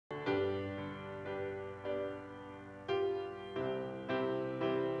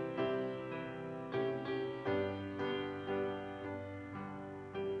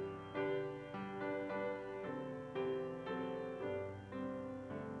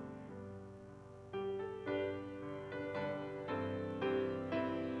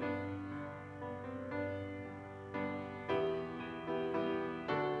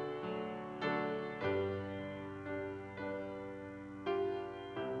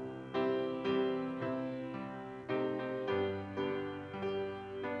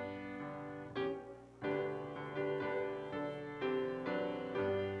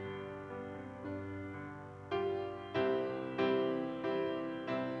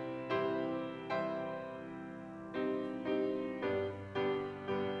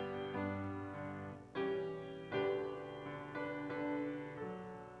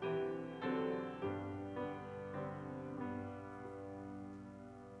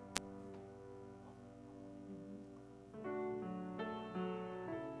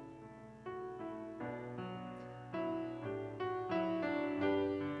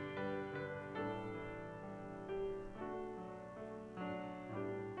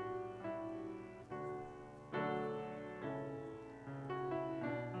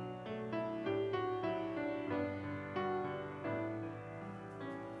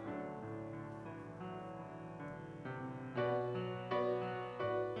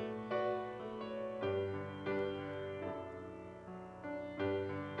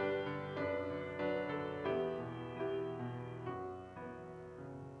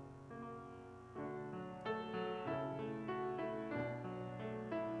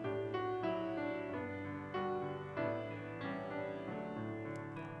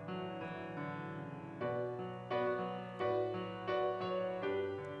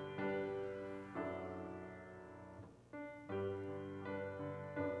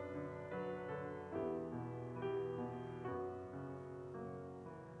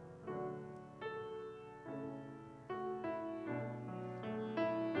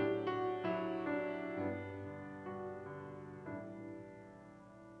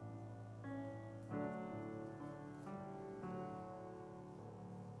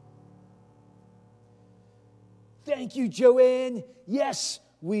Thank you, Joanne. Yes,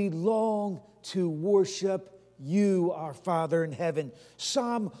 we long to worship you, our Father in heaven.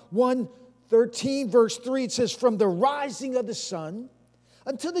 Psalm 113, verse 3, it says, from the rising of the sun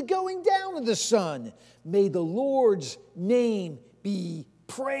until the going down of the sun, may the Lord's name be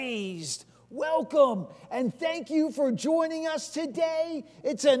praised. Welcome, and thank you for joining us today.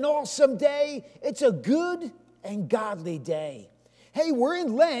 It's an awesome day. It's a good and godly day. Hey, we're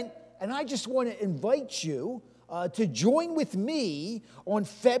in Lent, and I just want to invite you to join with me on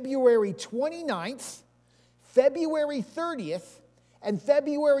February 29th, February 30th, and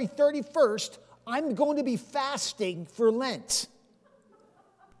February 31st. I'm going to be fasting for Lent.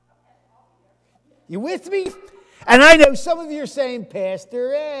 You with me? And I know some of you are saying,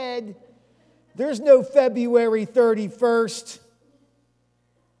 Pastor Ed, there's no February 31st.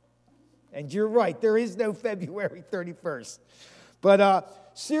 And you're right, there is no February 31st. But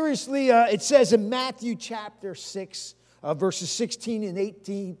seriously, it says in Matthew chapter 6, verses 16 and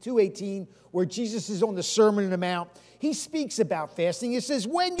 18 to 18, where Jesus is on the Sermon on the Mount, he speaks about fasting. He says,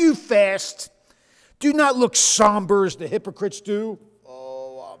 when you fast, do not look somber as the hypocrites do.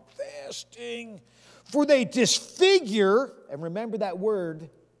 Oh, I'm fasting. For they disfigure, and remember that word,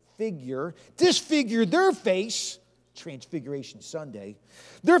 figure, disfigure their face, Transfiguration Sunday,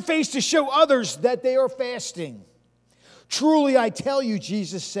 their face to show others that they are fasting. Truly, I tell you,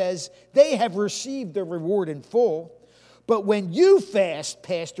 Jesus says, they have received their reward in full. But when you fast,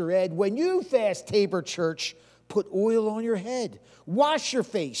 Pastor Ed, when you fast, Tabor Church, put oil on your head. Wash your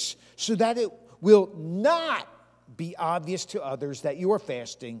face so that it will not be obvious to others that you are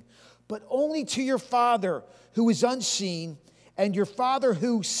fasting, but only to your Father who is unseen, and your Father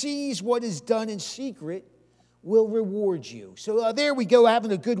who sees what is done in secret will reward you. So there we go,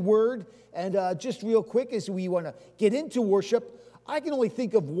 having a good word. And just real quick, as we want to get into worship, I can only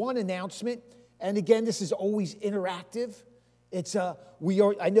think of one announcement. And again, this is always interactive. It's I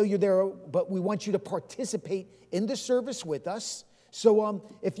know you're there, but we want you to participate in the service with us. So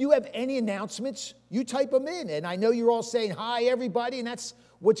if you have any announcements, you type them in. And I know you're all saying hi, everybody, and that's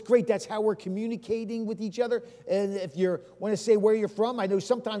what's great. That's how we're communicating with each other. And if you want to say where you're from, I know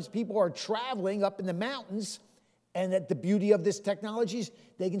sometimes people are traveling up in the mountains, and that the beauty of this technology is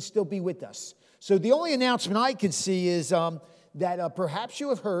they can still be with us. So the only announcement I can see is that perhaps you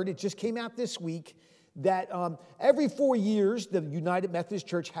have heard, it just came out this week, that every 4 years, the United Methodist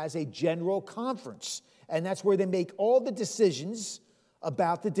Church has a general conference. And that's where they make all the decisions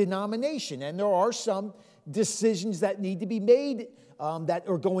about the denomination. And there are some decisions that need to be made that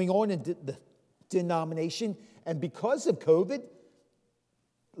are going on in the denomination. And because of COVID,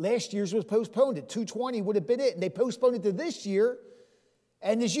 last year's was postponed. At 220 would have been it. And they postponed it to this year.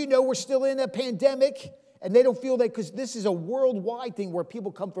 And as you know, we're still in a pandemic. And they don't feel that, because this is a worldwide thing where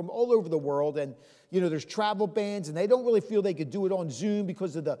people come from all over the world. And, you know, there's travel bans. And they don't really feel they could do it on Zoom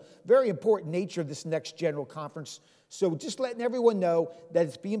because of the very important nature of this next general conference. So just letting everyone know that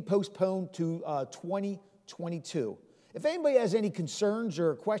it's being postponed to 2022. If anybody has any concerns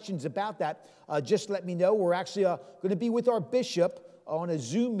or questions about that, just let me know. We're actually going to be with our bishop on a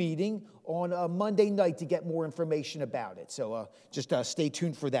Zoom meeting on a Monday night to get more information about it. So just stay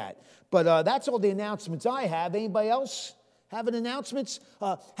tuned for that. But that's all the announcements I have. Anybody else have any announcements?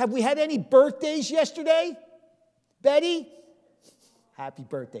 Have we had any birthdays yesterday? Betty? Happy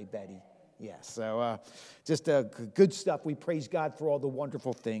birthday, Betty. Yes, so just good stuff. We praise God for all the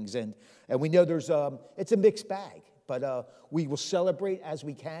wonderful things. And we know it's a mixed bag. But we will celebrate as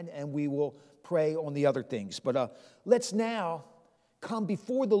we can, and we will pray on the other things. But let's now come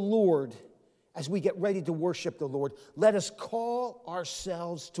before the Lord as we get ready to worship the Lord. Let us call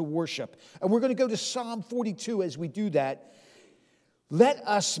ourselves to worship. And we're going to go to Psalm 42 as we do that. Let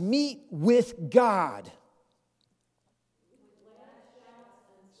us meet with God.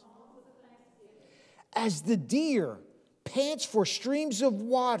 As the deer pants for streams of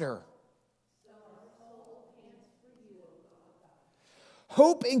water,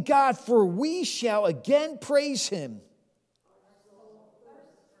 hope in God, for we shall again praise him.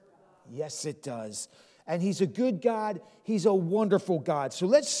 Yes, it does. And he's a good God. He's a wonderful God. So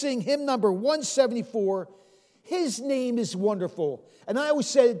let's sing hymn number 174. His name is wonderful. And I always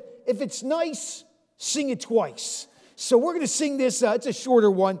said, if it's nice, sing it twice. So we're going to sing this. It's a shorter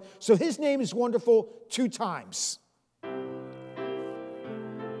one. So his name is wonderful 2 times.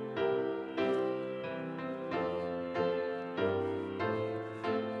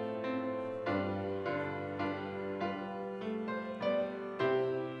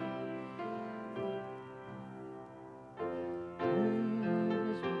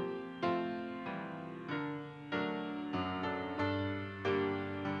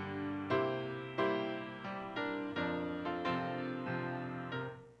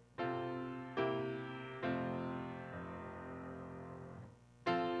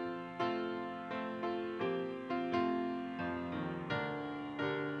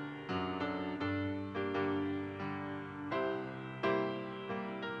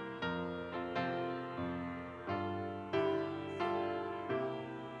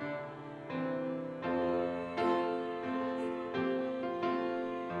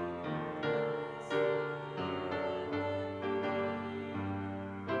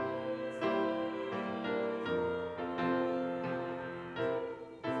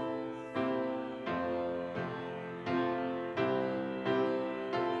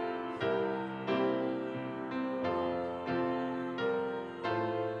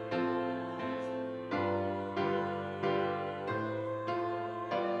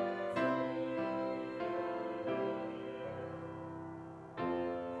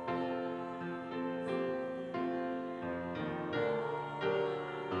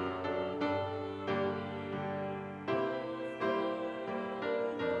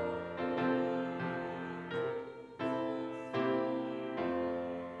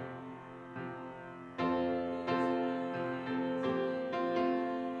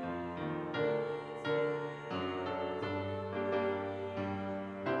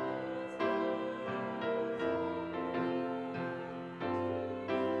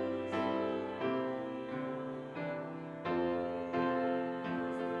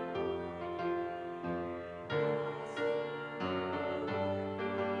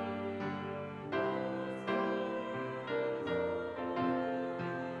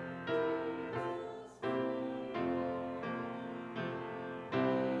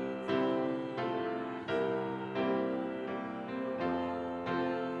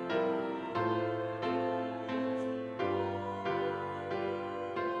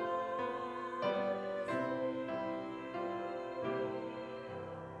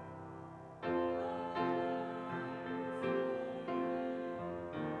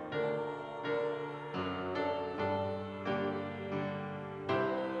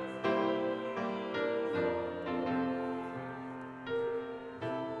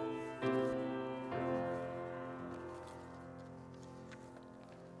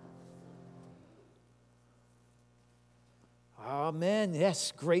 Amen.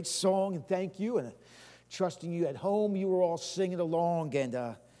 Yes, great song, and thank you. And trusting you at home, you were all singing along and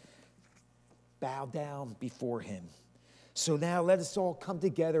bow down before him. So now let us all come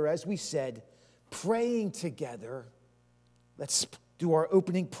together, as we said, praying together. Let's do our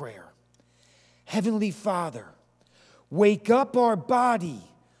opening prayer. Heavenly Father, wake up our body,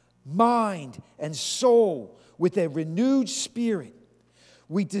 mind, and soul with a renewed spirit.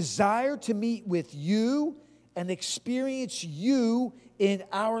 We desire to meet with you and experience you in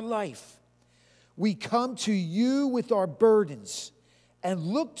our life. We come to you with our burdens and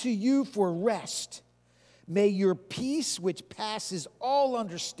look to you for rest. May your peace, which passes all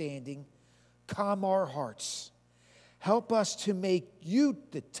understanding, calm our hearts. Help us to make you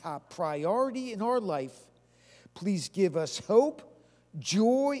the top priority in our life. Please give us hope,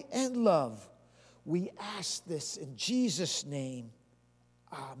 joy, and love. We ask this in Jesus' name.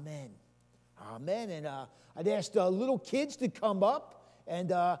 Amen. Amen. And I'd asked little kids to come up,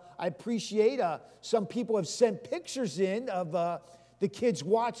 and I appreciate some people have sent pictures in of the kids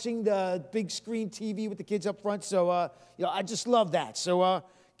watching the big screen TV with the kids up front. So, I just love that. So,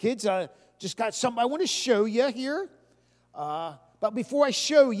 kids, just got something I want to show you here. But before I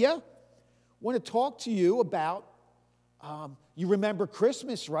show you, I want to talk to you about, you remember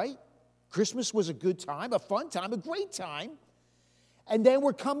Christmas, right? Christmas was a good time, a fun time, a great time. And then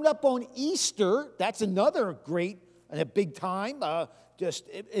we're coming up on Easter. That's another great and a big time just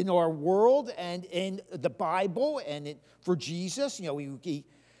in our world and in the Bible and for Jesus.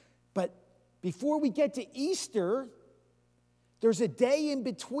 But before we get to Easter, there's a day in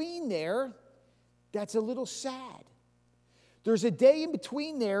between there that's a little sad. There's a day in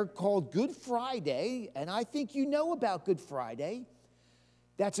between there called Good Friday, and I think you know about Good Friday.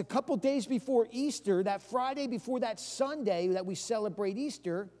 That's a couple days before Easter, that Friday before that Sunday that we celebrate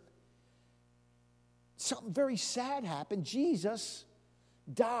Easter. Something very sad happened. Jesus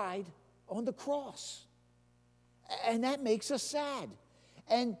died on the cross, and that makes us sad.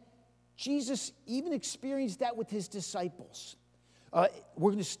 And Jesus even experienced that with his disciples.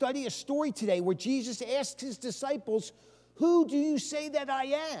 We're going to study a story today where Jesus asked his disciples, "Who do you say that I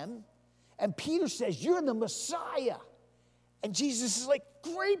am?" And Peter says, "You're the Messiah." And Jesus is like,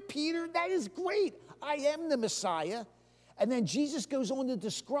 "Great, Peter, that is great. I am the Messiah." And then Jesus goes on to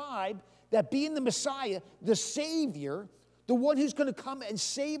describe that being the Messiah, the Savior, the one who's going to come and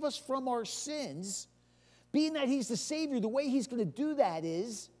save us from our sins, being that he's the Savior, the way he's going to do that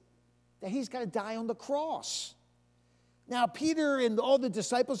is that he's got to die on the cross. Now, Peter and all the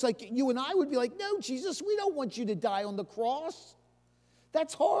disciples, like you and I, would be like, "No, Jesus, we don't want you to die on the cross.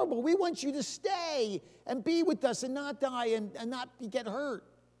 That's horrible. We want you to stay and be with us and not die and not get hurt."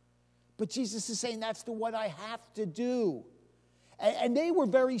 But Jesus is saying, that's what I have to do. And they were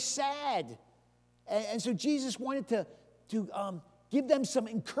very sad. And so Jesus wanted to give them some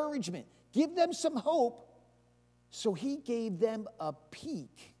encouragement, give them some hope. So he gave them a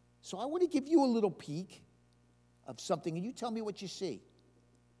peek. So I want to give you a little peek of something, and you tell me what you see.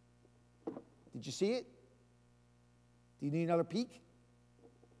 Did you see it? Do you need another peek?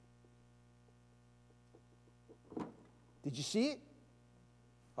 Did you see it?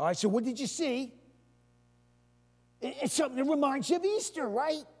 All right, so what did you see? It's something that reminds you of Easter,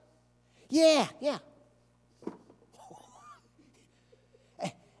 right? Yeah.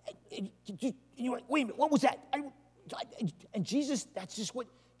 Wait a minute, what was that? And Jesus, that's just what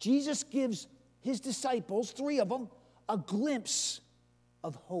Jesus gives his disciples, 3 of them, a glimpse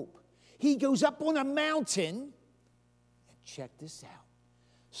of hope. He goes up on a mountain, and check this out.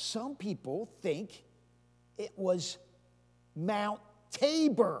 Some people think it was Mount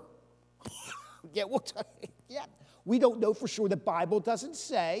Tabor. We don't know for sure. The Bible doesn't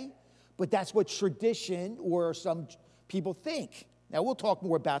say, but that's what tradition or some people think. Now, we'll talk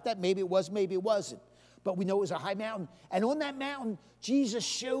more about that. Maybe it was, maybe it wasn't. But we know it was a high mountain. And on that mountain, Jesus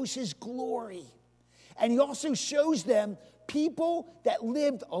shows his glory. And he also shows them people that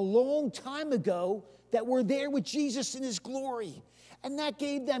lived a long time ago that were there with Jesus in his glory. And that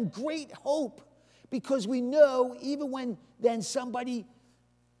gave them great hope, because we know even when then somebody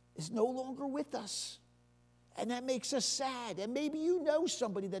is no longer with us. And that makes us sad. And maybe you know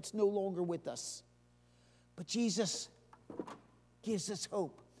somebody that's no longer with us. But Jesus gives us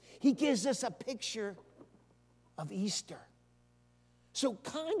hope. He gives us a picture of Easter. So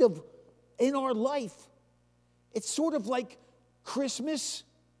kind of in our life, it's sort of like Christmas,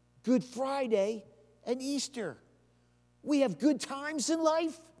 Good Friday, and Easter. We have good times in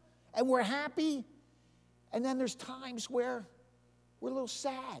life, and we're happy. And then there's times where we're a little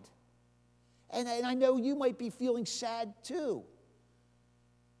sad. And I know you might be feeling sad too.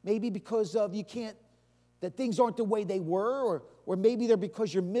 Maybe because of you can't that things aren't the way they were, or maybe they're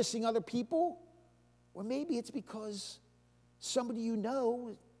because you're missing other people, or maybe it's because somebody you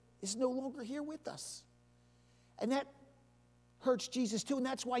know is no longer here with us. And that hurts Jesus too, and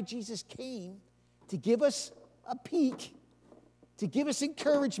that's why Jesus came to give us a peek, to give us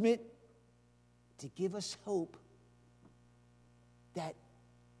encouragement, to give us hope that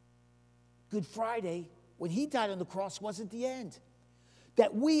Good Friday, when he died on the cross, wasn't the end.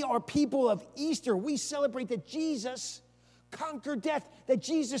 That we are people of Easter. We celebrate that Jesus conquered death, that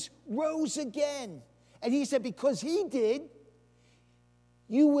Jesus rose again. And he said, because he did,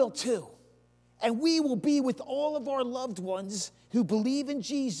 you will too. And we will be with all of our loved ones who believe in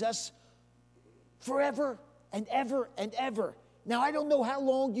Jesus forever and ever and ever. Now, I don't know how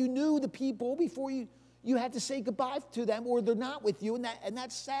long you knew the people before you had to say goodbye to them, or they're not with you, and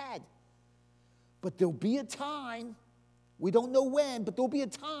that's sad. But there'll be a time, we don't know when, but there'll be a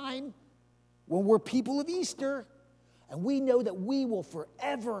time when we're people of Easter, and we know that we will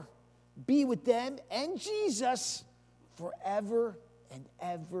forever be with them and Jesus forever and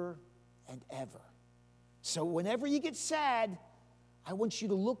ever and ever. So whenever you get sad, I want you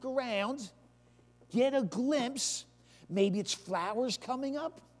to look around, get a glimpse. Maybe it's flowers coming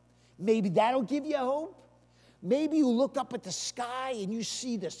up. Maybe that'll give you hope. Maybe you look up at the sky and you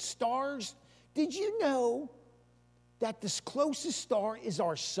see the stars. Did you know that the closest star is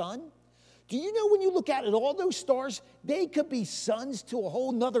our sun? Do you know when you look out at all those stars, they could be suns to a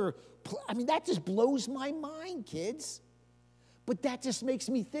whole nother, I mean, that just blows my mind, kids. But that just makes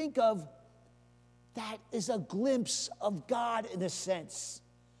me think of, that is a glimpse of God in a sense.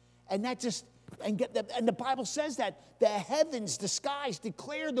 And that just, and the Bible says that the heavens, the skies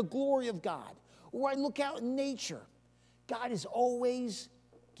declare the glory of God. Or I look out in nature. God is always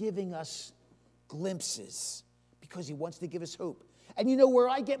giving us glimpses because he wants to give us hope. And you know where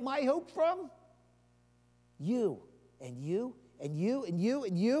I get my hope from? You and you and you and you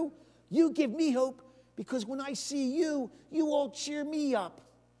and you. You give me hope because when I see you, you all cheer me up.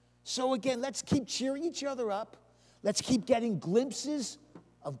 So again, let's keep cheering each other up. Let's keep getting glimpses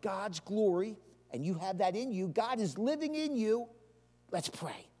of God's glory, and you have that in you. God is living in you. Let's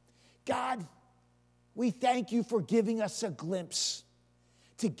pray. God, we thank you for giving us a glimpse,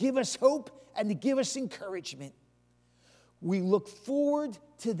 to give us hope and to give us encouragement. We look forward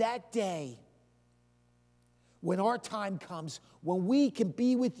to that day when our time comes, when we can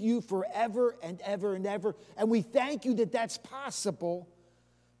be with you forever and ever and ever. And we thank you that that's possible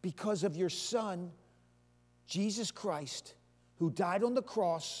because of your Son, Jesus Christ, who died on the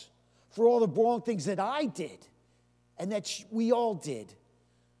cross for all the wrong things that I did and that we all did,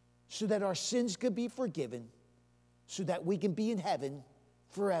 so that our sins could be forgiven, so that we can be in heaven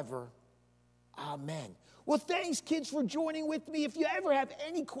forever. Amen. Well, thanks, kids, for joining with me. If you ever have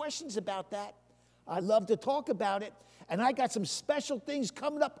any questions about that, I'd love to talk about it. And I got some special things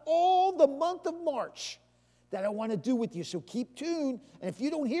coming up all the month of March that I want to do with you. So keep tuned. And if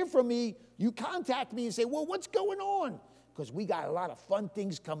you don't hear from me, you contact me and say, well, what's going on? Because we got a lot of fun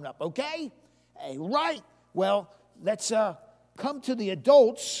things coming up, okay? Hey, right. Well, let's come to the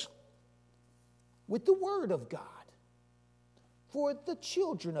adults with the Word of God for the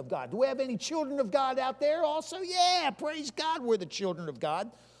children of God. Do we have any children of God out there also? Yeah, praise God, we're the children of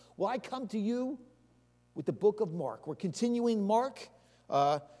God. Well, I come to you with the book of Mark. We're continuing Mark.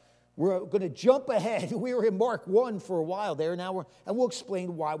 We're going to jump ahead. We were in Mark 1 for a while there. Now and we'll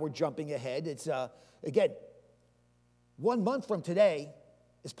explain why we're jumping ahead. It's, again, 1 month from today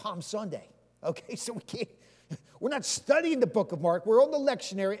is Palm Sunday. Okay, so we're not studying the book of Mark. We're on the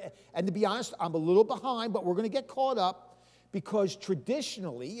lectionary. And to be honest, I'm a little behind, but we're going to get caught up because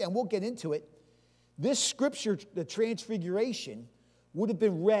traditionally, and we'll get into it, this scripture, the Transfiguration, would have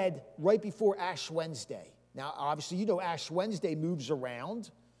been read right before Ash Wednesday. Now, obviously, you know Ash Wednesday moves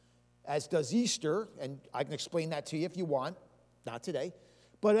around, as does Easter, and I can explain that to you if you want. Not today.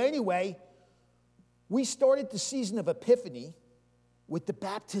 But anyway, we started the season of Epiphany with the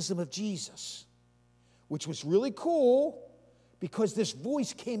baptism of Jesus, which was really cool because this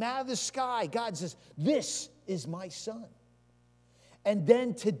voice came out of the sky. God says, this is my son. And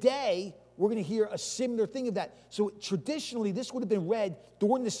then today, we're going to hear a similar thing of that. So traditionally, this would have been read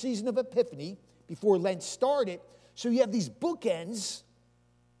during the season of Epiphany, before Lent started. So you have these bookends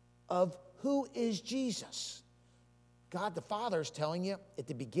of who is Jesus. God the Father is telling you at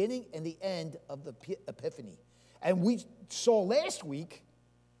the beginning and the end of the Epiphany. And we saw last week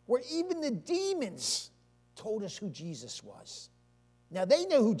where even the demons told us who Jesus was. Now, they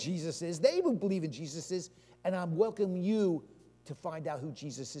know who Jesus is. They will believe in Jesus is. And I'm welcoming you to find out who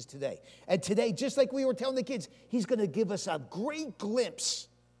Jesus is today. And today, just like we were telling the kids, he's going to give us a great glimpse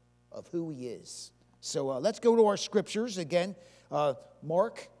of who he is. So let's go to our scriptures again.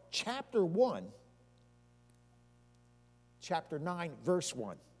 Mark chapter 1, chapter 9, verse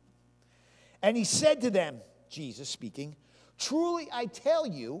 1. And he said to them, Jesus speaking, truly I tell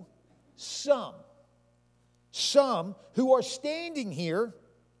you, some who are standing here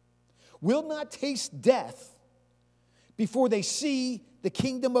will not taste death before they see the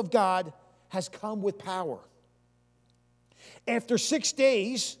kingdom of God has come with power. After 6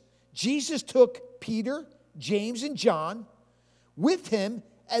 days, Jesus took Peter, James, and John with him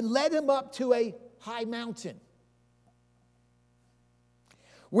and led him up to a high mountain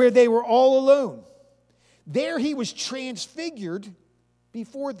where they were all alone. There he was transfigured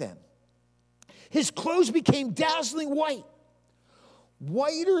before them. His clothes became dazzling white,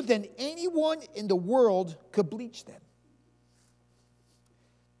 whiter than anyone in the world could bleach them.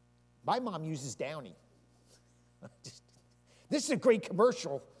 My mom uses Downy. This is a great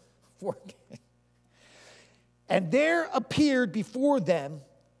commercial for it. And there appeared before them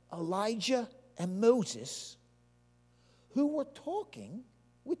Elijah and Moses, who were talking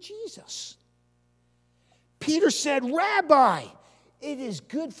with Jesus. Peter said, Rabbi, it is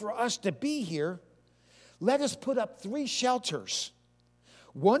good for us to be here. Let us put up 3 shelters,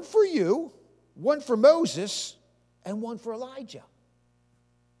 one for you, one for Moses, and one for Elijah.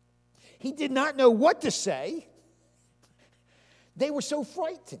 He did not know what to say. They were so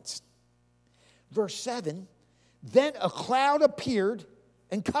frightened. Verse 7, then a cloud appeared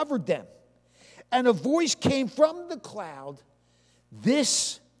and covered them. And a voice came from the cloud,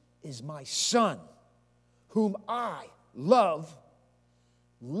 this is my son, whom I love.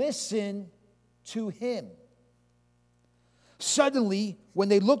 Listen to him. Suddenly, when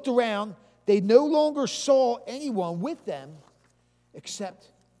they looked around, they no longer saw anyone with them except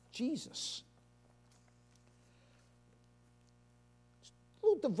Jesus. A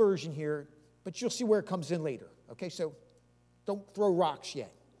little diversion here, but you'll see where it comes in later. Okay, so don't throw rocks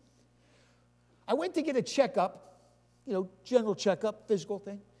yet. I went to get a checkup, general checkup, physical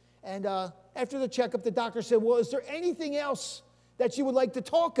thing. And after the checkup, the doctor said, well, is there anything else that you would like to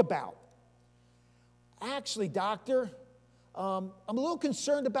talk about? Actually, doctor, I'm a little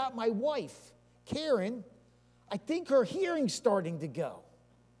concerned about my wife, Karen. I think her hearing's starting to go.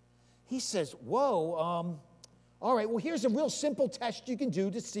 He says, whoa, all right, well, here's a real simple test you can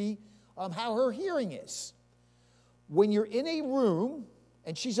do to see how her hearing is. When you're in a room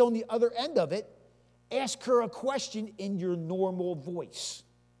and she's on the other end of it, ask her a question in your normal voice.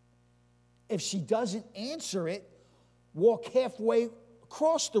 If she doesn't answer it, walk halfway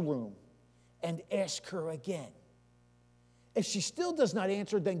across the room and ask her again. If she still does not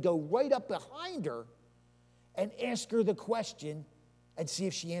answer, then go right up behind her and ask her the question and see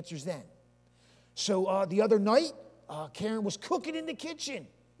if she answers then. So the other night, Karen was cooking in the kitchen.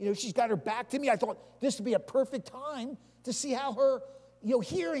 She's got her back to me. I thought this would be a perfect time to see how her,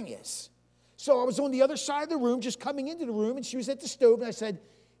 hearing is. So I was on the other side of the room, just coming into the room, and she was at the stove, and I said,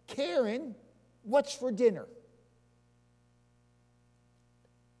 Karen, what's for dinner?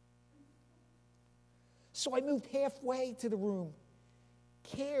 So I moved halfway to the room.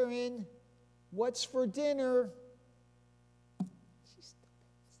 Karen, what's for dinner?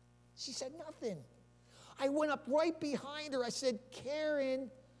 She said nothing. I went up right behind her. I said, Karen,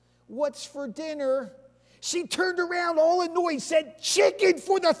 what's for dinner? She turned around all annoyed, said, chicken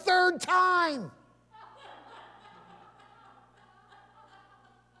for the 3rd time.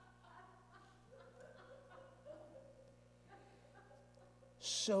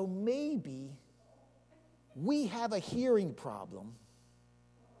 So maybe we have a hearing problem.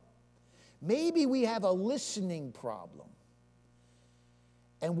 Maybe we have a listening problem.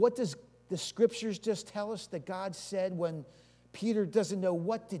 And what does the scriptures just tell us that God said when Peter doesn't know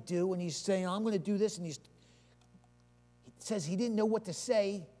what to do and he's saying, I'm going to do this, and he says he didn't know what to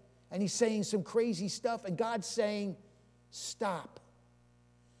say, and he's saying some crazy stuff, and God's saying, stop.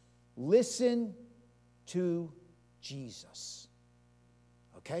 Listen to Jesus.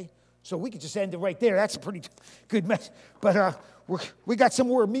 Okay? So we could just end it right there. That's a pretty good mess. But we got some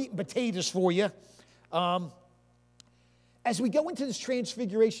more meat and potatoes for you. As we go into this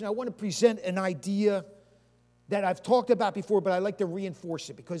transfiguration, I want to present an idea that I've talked about before, but I like to reinforce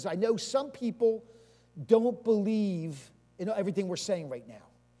it because I know some people don't believe in everything we're saying right now.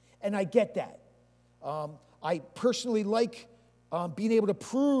 And I get that. I personally like being able to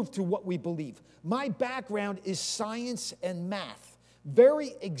prove to what we believe. My background is science and math,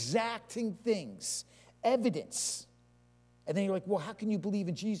 very exacting things, evidence. And then you're like, well, how can you believe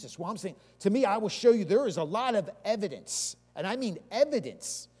in Jesus? Well, I'm saying, to me, I will show you there is a lot of evidence, and I mean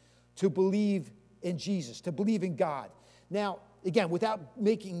evidence, to believe in Jesus, to believe in God. Now, again, without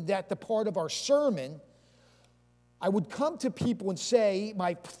making that the part of our sermon, I would come to people and say,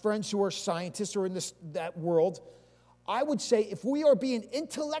 my friends who are scientists or in that world, I would say if we are being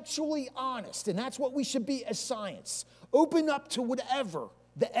intellectually honest, and that's what we should be as science, open up to whatever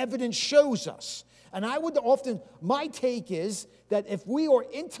the evidence shows us. And I would often, my take is that if we are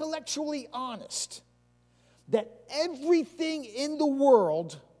intellectually honest, that everything in the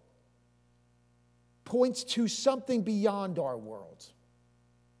world points to something beyond our world.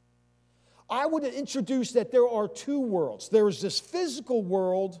 I would introduce that there are two worlds. There is this physical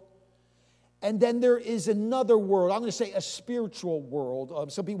world, and then there is another world. I'm going to say a spiritual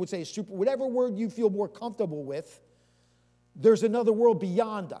world. Some people would say whatever word you feel more comfortable with. There's another world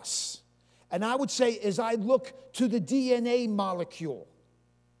beyond us. And I would say, as I look to the DNA molecule,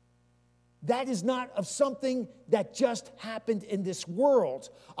 that is not of something that just happened in this world.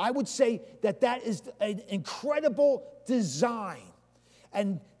 I would say that that is an incredible design.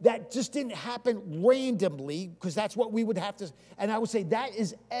 And that just didn't happen randomly, because that's what we would have to. And I would say that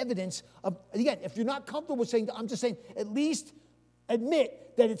is evidence of, again, if you're not comfortable with saying, I'm just saying, at least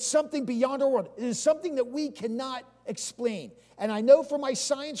admit that it's something beyond our world. It is something that we cannot explain. And I know for my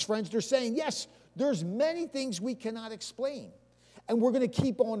science friends, they're saying, yes, there's many things we cannot explain. And we're going to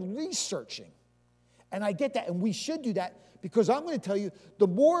keep on researching. And I get that, and we should do that, because I'm going to tell you, the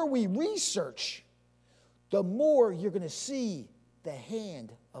more we research, the more you're going to see the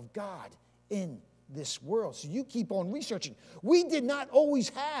hand of God in this world. So you keep on researching. We did not always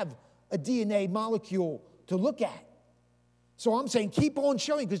have a DNA molecule to look at. So I'm saying keep on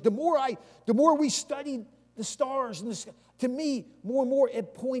showing, because the more we study the stars and the sky, to me, more and more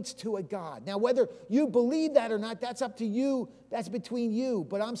it points to a God. Now, whether you believe that or not, that's up to you. That's between you.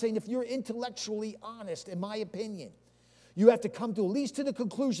 But I'm saying if you're intellectually honest, in my opinion, you have to come to at least to the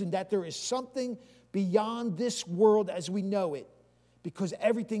conclusion that there is something beyond this world as we know it, because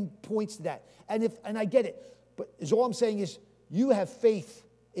everything points to that. And I get it, but all I'm saying is you have faith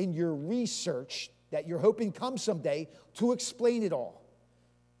in your research that you're hoping comes someday to explain it all.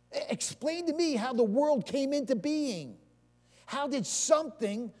 Explain to me how the world came into being. How did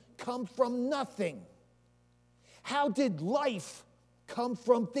something come from nothing? How did life come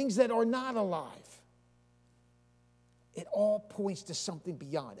from things that are not alive? It all points to something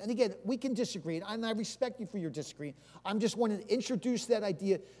beyond. And again, we can disagree, and I respect you for your disagreeing. I'm just wanting to introduce that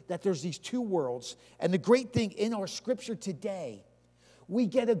idea that there's these two worlds. And the great thing in our scripture today, we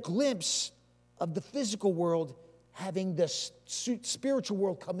get a glimpse of the physical world having the spiritual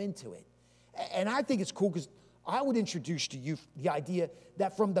world come into it. And I think it's cool, because I would introduce to you the idea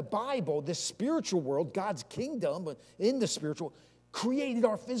that from the Bible, the spiritual world, God's kingdom in the spiritual, created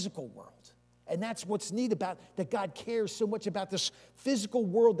our physical world. And that's what's neat about that God cares so much about this physical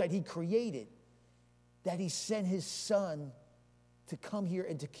world that he created, that he sent his son to come here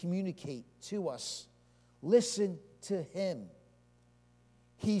and to communicate to us. Listen to him.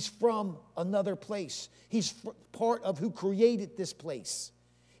 He's from another place. He's part of who created this place.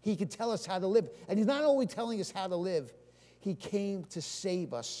 He can tell us how to live. And he's not only telling us how to live, he came to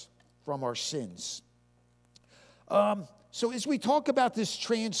save us from our sins. So as we talk about this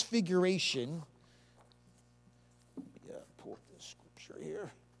transfiguration, pull up the scripture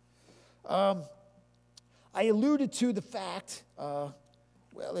here. I alluded to the fact,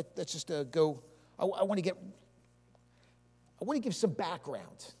 let's just go. I want to give some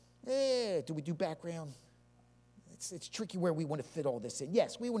background. Do we do background? It's tricky where we want to fit all this in.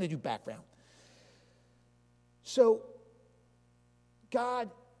 Yes, we want to do background. So, God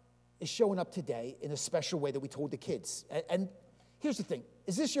is showing up today in a special way that we told the kids. And here's the thing.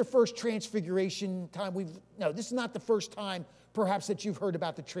 Is this your first transfiguration time? No, this is not the first time, perhaps, that you've heard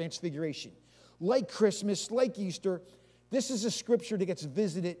about the transfiguration. Like Christmas, like Easter, this is a scripture that gets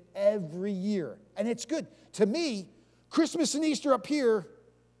visited every year. And it's good. To me, Christmas and Easter up here,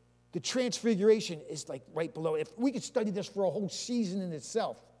 the transfiguration is like right below. If we could study this for a whole season in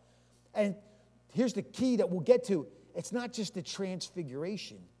itself. And here's the key that we'll get to. It's not just the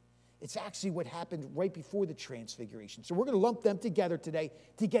transfiguration. It's actually what happened right before the transfiguration. So we're going to lump them together today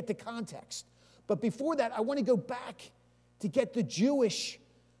to get the context. But before that, I want to go back to get the Jewish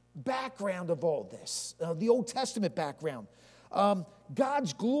background of all this, the Old Testament background.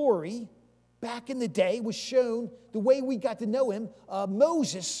 God's glory back in the day was shown the way we got to know him.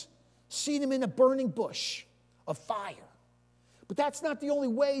 Moses seen him in a burning bush of fire. But that's not the only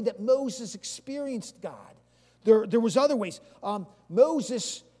way that Moses experienced God. There was other ways.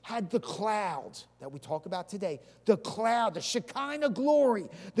 Moses had the cloud that we talk about today. The cloud, the Shekinah glory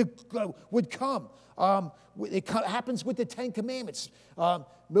that would come. It happens with the Ten Commandments.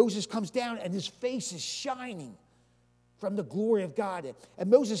 Moses comes down and his face is shining from the glory of God. And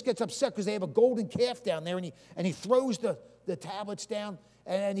Moses gets upset because they have a golden calf down there, and he throws the tablets down,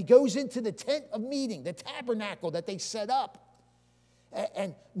 and he goes into the tent of meeting, the tabernacle that they set up.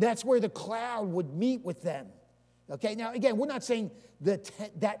 And that's where the cloud would meet with them. Okay, now again, we're not saying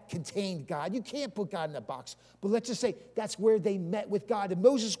that contained God. You can't put God in a box. But let's just say that's where they met with God. And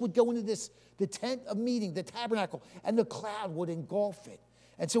Moses would go into the tent of meeting, the tabernacle, and the cloud would engulf it.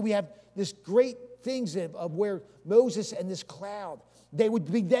 And so we have this great things of where Moses and this cloud, they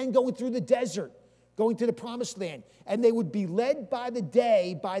would be then going through the desert, going to the promised land. And they would be led by the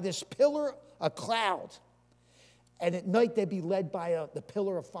day by this pillar, a cloud. And at night they'd be led by the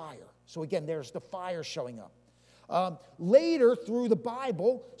pillar of fire. So again, there's the fire showing up. Later, through the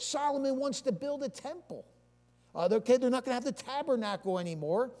Bible, Solomon wants to build a temple. They're not going to have the tabernacle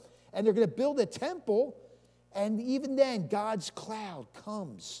anymore, and they're going to build a temple, and even then, God's cloud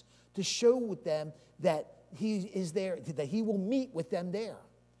comes to show with them that he is there, that he will meet with them there.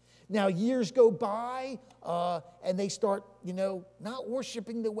 Now, years go by, and they start, not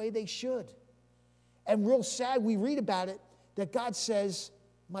worshiping the way they should. And real sad, we read about it, that God says,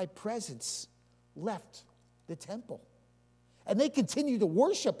 my presence left the temple. And they continue to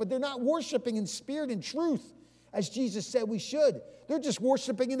worship, but they're not worshiping in spirit and truth, as Jesus said we should. They're just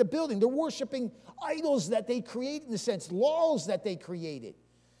worshiping in the building. They're worshiping idols that they created, in a sense, laws that they created.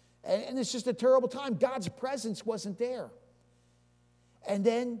 And it's just a terrible time. God's presence wasn't there. And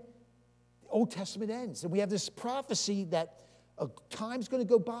then the Old Testament ends, and we have this prophecy that a time's going to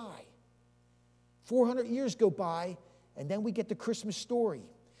go by. 400 years go by, and then we get the Christmas story.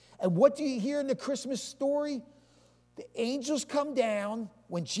 And what do you hear in the Christmas story? The angels come down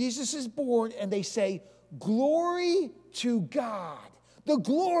when Jesus is born, and they say, glory to God. The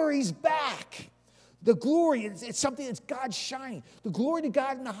glory's back. The glory, it's something that's God shining. The glory to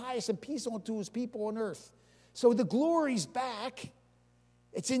God in the highest, and peace unto his people on earth. So the glory's back.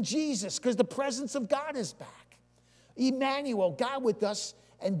 It's in Jesus, because the presence of God is back. Emmanuel, God with us.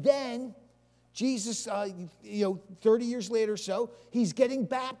 And then Jesus, 30 years later or so, he's getting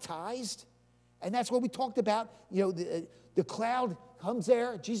baptized. And that's what we talked about. The cloud comes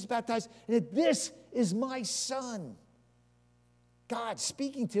there, Jesus baptized. And this is my son. God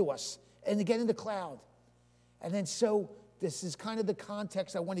speaking to us. And again in the cloud. And then so this is kind of the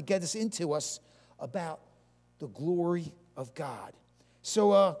context I want to get us into us about the glory of God.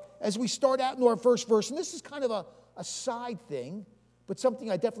 So as we start out in our first verse, and this is kind of a side thing, but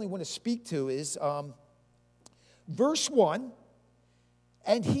something I definitely want to speak to is verse 1.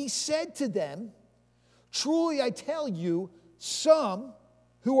 And he said to them, truly I tell you, some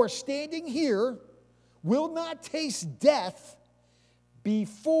who are standing here will not taste death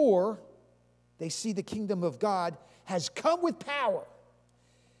before they see the kingdom of God has come with power.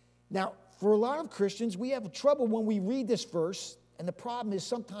 Now, for a lot of Christians, we have trouble when we read this verse, and the problem is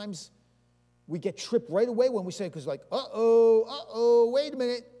sometimes we get tripped right away when we say, because like, wait a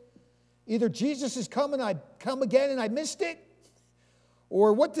minute. Either Jesus is coming, I come again and I missed it,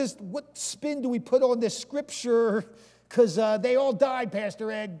 or what spin do we put on this scripture? Because they all died,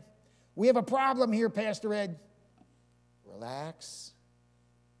 Pastor Ed. We have a problem here, Pastor Ed. Relax.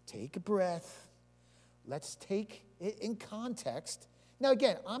 Take a breath. Let's take it in context. Now,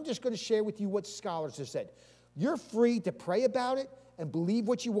 again, I'm just going to share with you what scholars have said. You're free to pray about it and believe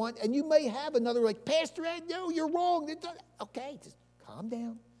what you want. And you may have another, like, Pastor Ed, no, you're wrong. Okay, just calm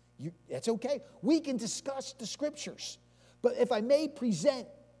down. That's okay. We can discuss the scriptures. But if I may present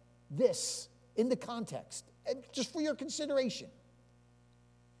this in the context, and just for your consideration,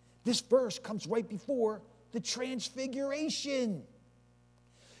 this verse comes right before the transfiguration.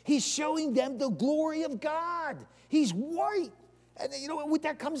 He's showing them the glory of God. He's white. And with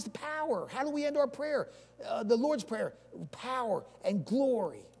that comes the power. How do we end our prayer? The Lord's Prayer. Power and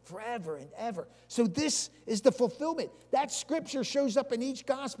glory forever and ever. So this is the fulfillment. That scripture shows up in each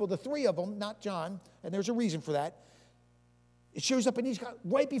gospel, the three of them, not John, and there's a reason for that. It shows up in each gospel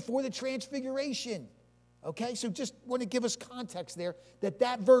right before the transfiguration. Okay, so just want to give us context there,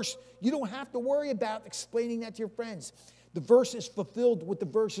 that verse, you don't have to worry about explaining that to your friends. The verse is fulfilled with the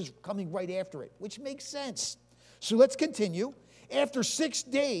verses coming right after it, which makes sense. So let's continue. After 6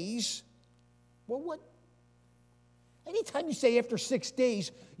 days, well, what? Anytime you say after 6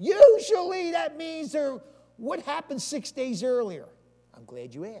 days, usually that means what happened 6 days earlier? I'm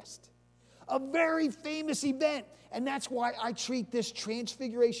glad you asked. A very famous event, and that's why I treat this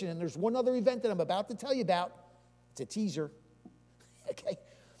transfiguration. And there's one other event that I'm about to tell you about. It's a teaser. Okay?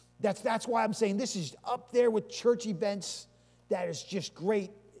 That's why I'm saying this is up there with church events. That is just great.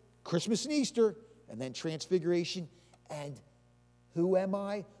 Christmas and Easter, and then transfiguration. And who am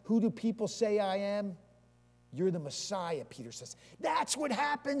I? Who do people say I am? You're the Messiah, Peter says. That's what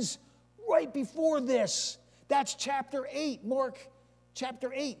happens right before this. That's chapter 8, Mark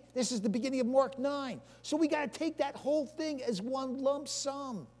chapter 8. This is the beginning of Mark 9. So we got to take that whole thing as one lump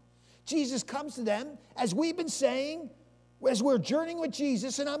sum. Jesus comes to them, as we've been saying, as we're journeying with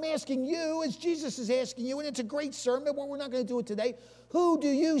Jesus, and I'm asking you, as Jesus is asking you, and it's a great sermon, but we're not going to do it today. Who do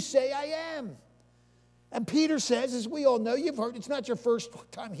you say I am? And Peter says, as we all know, you've heard, it's not your first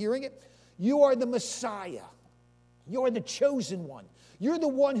time hearing it, you are the Messiah. You're the chosen one. You're the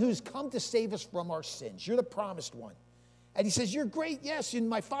one who's come to save us from our sins. You're the promised one. And he says, you're great, yes, and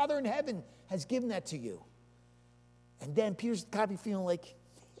my Father in heaven has given that to you. And then Peter's got to be feeling like,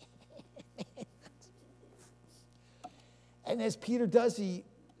 and as Peter does,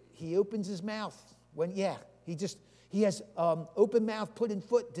 he opens his mouth. He has open mouth, put in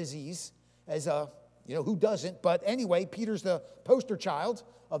foot disease, as who doesn't? But anyway, Peter's the poster child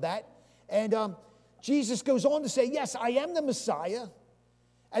of that. And Jesus goes on to say, yes, I am the Messiah,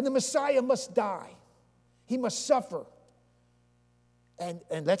 and the Messiah must die. He must suffer. And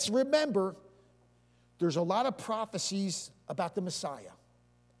let's remember, there's a lot of prophecies about the Messiah.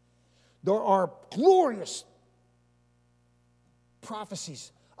 There are glorious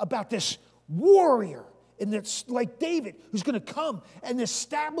prophecies about this warrior, and it's like David, who's going to come and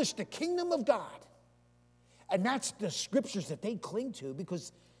establish the kingdom of God. And that's the scriptures that they cling to,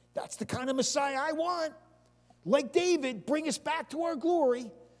 because that's the kind of Messiah I want. Like David, bring us back to our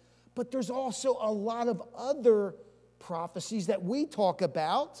glory. But there's also a lot of other prophecies that we talk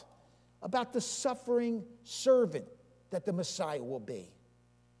about the suffering servant that the Messiah will be.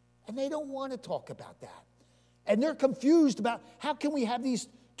 And they don't want to talk about that. And they're confused about how can we have these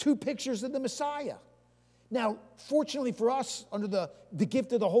two pictures of the Messiah. Now, fortunately for us, under the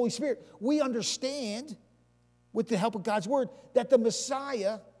gift of the Holy Spirit, we understand, with the help of God's word, that the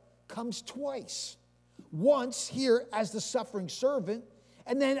Messiah comes twice. Once here as the suffering servant,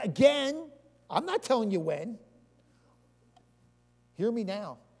 and then again, I'm not telling you when. Hear me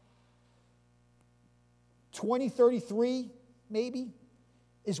now. 2033, maybe,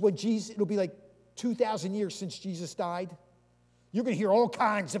 is when Jesus, it'll be like 2,000 years since Jesus died. You're going to hear all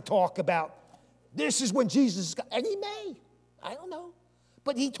kinds of talk about this is when Jesus is, and he may. I don't know.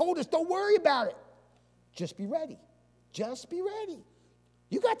 But he told us, don't worry about it. Just be ready. Just be ready.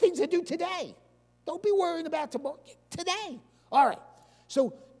 You got things to do today. Don't be worrying about tomorrow. Today. All right.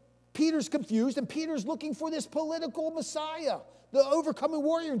 So Peter's confused, and Peter's looking for this political Messiah, the overcoming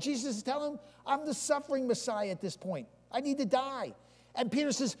warrior. And Jesus is telling him, I'm the suffering Messiah at this point. I need to die. And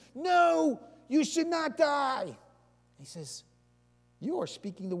Peter says, no, you should not die. He says, you are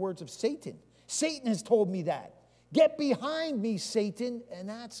speaking the words of Satan. Satan has told me that. Get behind me, Satan.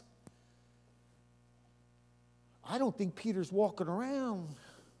 And I don't think Peter's walking around.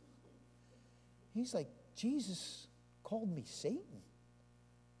 He's like, Jesus called me Satan.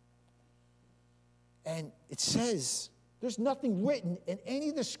 And it says, there's nothing written in any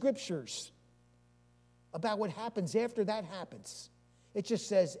of the scriptures about what happens after that happens. It just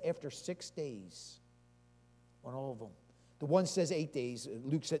says after 6 days on all of them. The one says 8 days.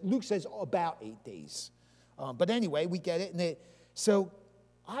 Luke says about 8 days. But anyway, we get it. So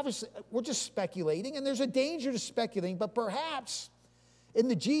obviously, we're just speculating, and there's a danger to speculating, but perhaps in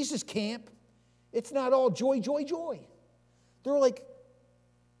the Jesus camp, it's not all joy, joy, joy. They're like,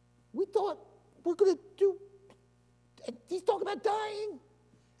 we thought we're going to do, and he's talking about dying,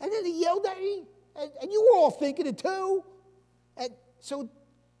 and then he yelled at me, and you were all thinking it too. And so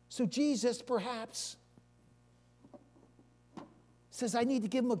Jesus perhaps says, I need to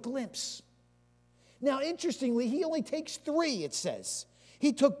give him a glimpse. Now, interestingly, he only takes 3, it says.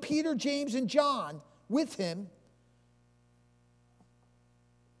 He took Peter, James, and John with him.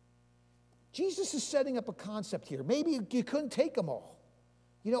 Jesus is setting up a concept here. Maybe you couldn't take them all.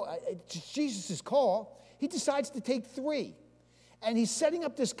 It's Jesus' call. He decides to take 3. And he's setting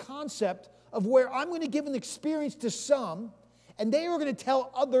up this concept of where I'm going to give an experience to some, and they are going to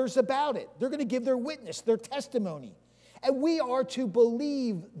tell others about it. They're going to give their witness, their testimony. And we are to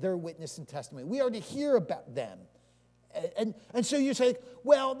believe their witness and testimony. We are to hear about them. And so you say,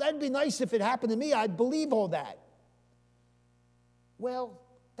 well, that'd be nice if it happened to me. I'd believe all that. Well,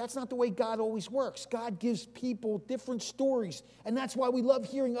 that's not the way God always works. God gives people different stories. And that's why we love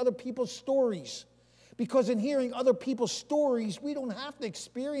hearing other people's stories. Because in hearing other people's stories, we don't have to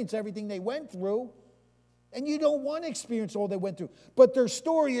experience everything they went through. And you don't want to experience all they went through. But their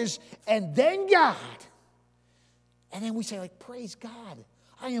story is, and then God. And then we say, like, praise God.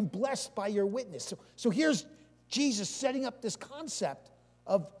 I am blessed by your witness. So here's Jesus setting up this concept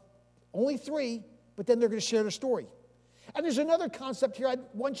of only 3, but then they're going to share their story. And there's another concept here I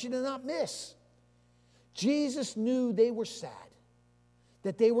want you to not miss. Jesus knew they were sad,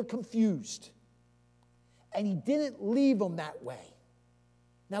 that they were confused, and he didn't leave them that way.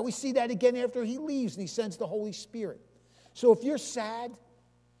 Now we see that again after he leaves and he sends the Holy Spirit. So if you're sad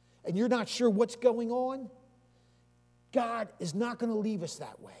and you're not sure what's going on, God is not going to leave us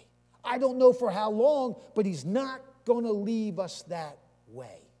that way. I don't know for how long, but he's not going to leave us that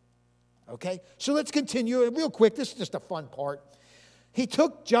way. Okay? So let's continue. Real quick, this is just a fun part. He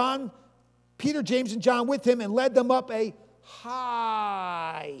took Peter, James, and John with him and led them up a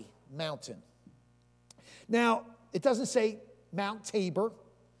high mountain. Now, it doesn't say Mount Tabor,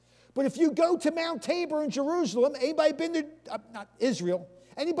 but if you go to Mount Tabor in Jerusalem, anybody been to, not Israel,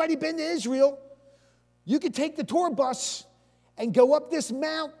 anybody been to Israel, you could take the tour bus and go up this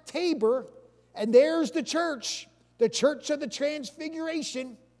Mount Tabor, and there's the church of the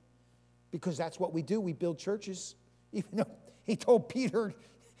Transfiguration, because that's what we do. We build churches, even though he told Peter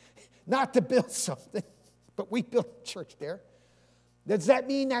not to build something, but we built a church there. Does that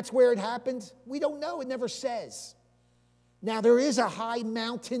mean that's where it happened? We don't know. It never says. Now, there is a high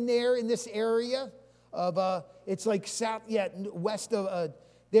mountain there in this area of, it's like west of,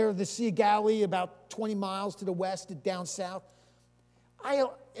 there, the Sea of Galilee, about 20 miles to the west, down south.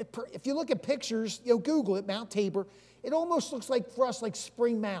 If you look at pictures, Google it, Mount Tabor, it almost looks like, for us, like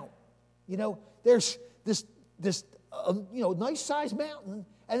Spring Mount. There's this nice sized mountain,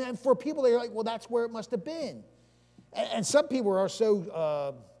 and then for people, they're like, well, that's where it must have been. And some people are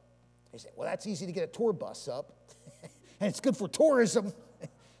so, they say, well, that's easy to get a tour bus up, and it's good for tourism.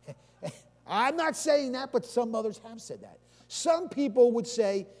 I'm not saying that, but some others have said that. Some people would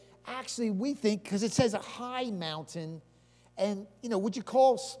say, actually, we think, because it says a high mountain, and, would you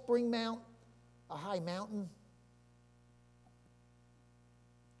call Spring Mount a high mountain?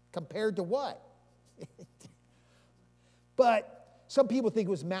 Compared to what? But some people think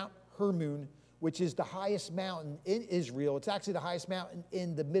it was Mount Hermon, which is the highest mountain in Israel. It's actually the highest mountain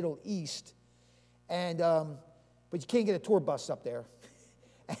in the Middle East. And, but you can't get a tour bus up there.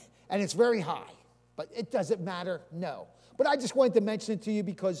 And it's very high. But it doesn't matter, no. But I just wanted to mention it to you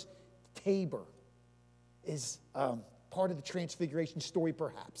because Tabor is part of the Transfiguration story,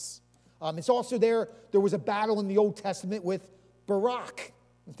 perhaps. It's also there was a battle in the Old Testament with Barak.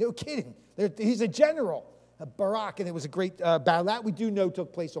 No kidding. He's a general, Barak, and it was a great battle. That we do know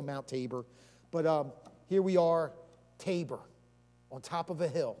took place on Mount Tabor. But here we are, Tabor, on top of a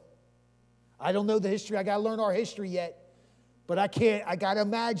hill. I don't know the history. I got to learn our history yet. But I got to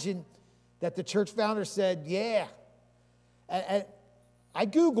imagine that the church founder said, yeah. And I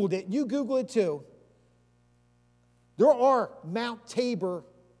Googled it. You Google it too. There are Mount Tabor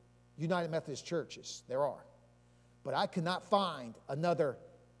United Methodist churches. There are. But I could not find another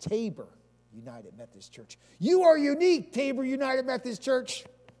Tabor United Methodist Church. You are unique, Tabor United Methodist Church.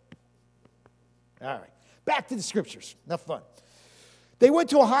 All right. Back to the scriptures. Enough fun. They went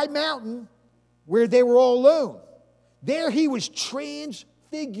to a high mountain where they were all alone. There he was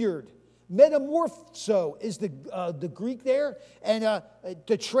transfigured. Metamorpho is the Greek there. And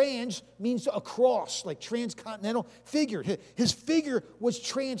the trans means across, like transcontinental figure. His figure was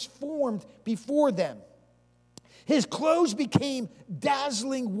transformed before them. His clothes became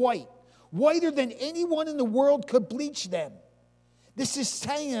dazzling white, whiter than anyone in the world could bleach them. This is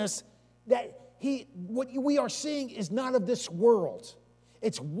telling us that what we are seeing is not of this world.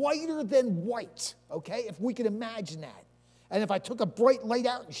 It's whiter than white, okay, if we can imagine that. And if I took a bright light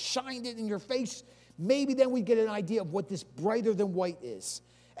out and shined it in your face, maybe then we'd get an idea of what this brighter than white is.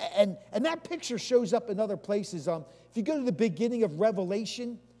 And that picture shows up in other places. If you go to the beginning of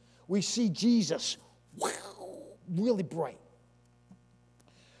Revelation, we see Jesus, wow, really bright.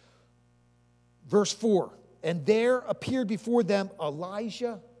 Verse 4, and there appeared before them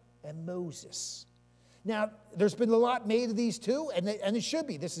Elijah and Moses. Now, there's been a lot made of these two, and it should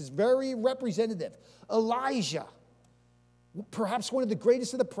be. This is very representative. Elijah, perhaps one of the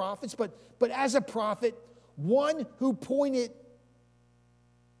greatest of the prophets, but as a prophet, one who pointed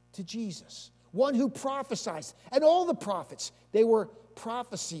to Jesus, one who prophesied. And all the prophets, they were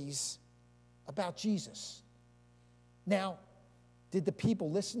prophecies about Jesus. Now, did the people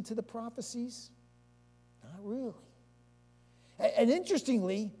listen to the prophecies? Not really. And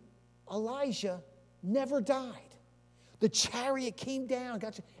interestingly, Elijah never died. The chariot came down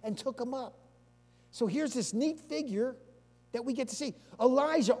and took him up. So here's this neat figure that we get to see.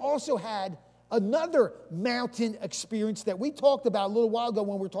 Elijah also had another mountain experience that we talked about a little while ago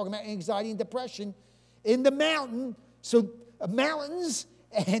when we were talking about anxiety and depression in the mountain. So mountains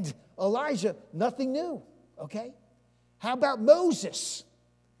and Elijah, nothing new, okay? How about Moses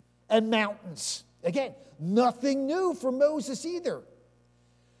and mountains? Again, nothing new for Moses either.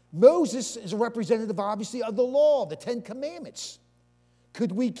 Moses is a representative, obviously, of the law, the 10 Commandments.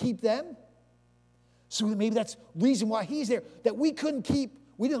 Could we keep them? So maybe that's the reason why he's there, that we couldn't keep,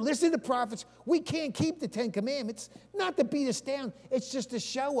 we didn't listen to the prophets. We can't keep the 10 Commandments, not to beat us down. It's just to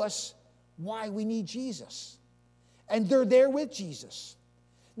show us why we need Jesus. And they're there with Jesus.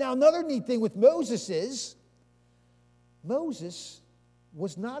 Now, another neat thing with Moses is, Moses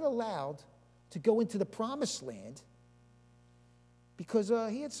was not allowed to go into the promised land because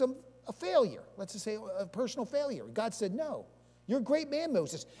he had a failure. Let's just say a personal failure. God said, no, you're a great man,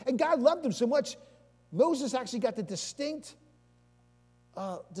 Moses. And God loved him so much, Moses actually got the distinction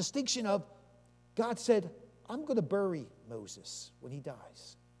of, God said, I'm going to bury Moses when he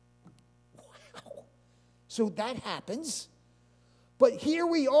dies. Wow. So that happens. But here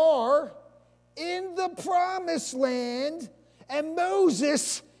we are in the promised land, and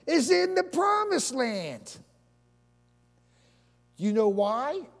Moses is in the promised land. You know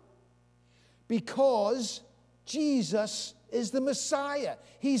why? Because Jesus is the Messiah.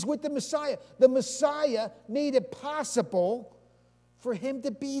 He's with the Messiah. The Messiah made it possible for him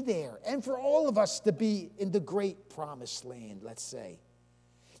to be there and for all of us to be in the great promised land, let's say.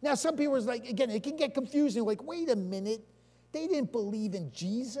 Now, some people are like, again, it can get confusing. Like, wait a minute. They didn't believe in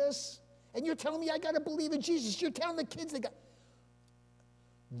Jesus. And you're telling me I got to believe in Jesus. You're telling the kids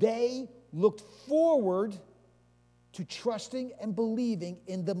they looked forward to trusting and believing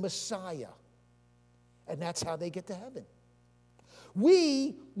in the Messiah. And that's how they get to heaven.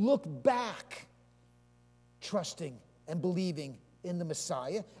 We look back trusting and believing in the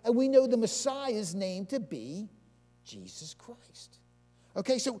Messiah. And we know the Messiah's name to be Jesus Christ.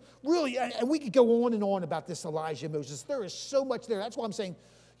 Okay, so really, and we could go on and on about this Elijah and Moses. There is so much there. That's why I'm saying,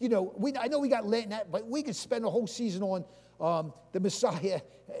 I know we got Lent, but we could spend a whole season on the Messiah.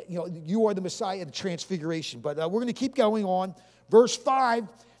 You are the Messiah, the transfiguration. But we're going to keep going on. Verse 5,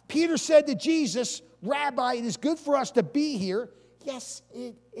 Peter said to Jesus, Rabbi, it is good for us to be here. Yes,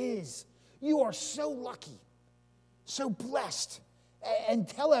 it is. You are so lucky, so blessed, and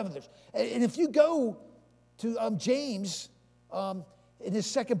tell others. And if you go to James, in his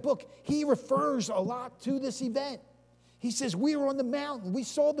second book, he refers a lot to this event. He says, we were on the mountain. We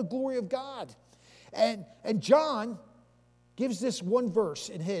saw the glory of God. And John gives this one verse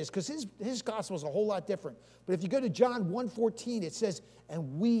in his, because his gospel is a whole lot different. But if you go to John 1:14, it says,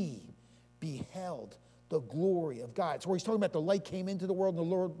 and we beheld the glory of God. It's where he's talking about the light came into the world and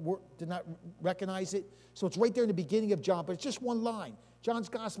the Lord did not recognize it. So it's right there in the beginning of John, but it's just one line. John's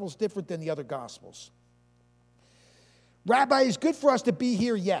gospel is different than the other gospels. Rabbi, it's good for us to be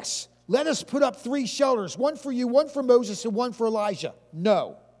here, yes. Let us put up 3 shelters, one for you, one for Moses, and one for Elijah.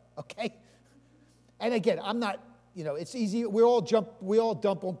 No, okay? And again, I'm not, it's easy. We all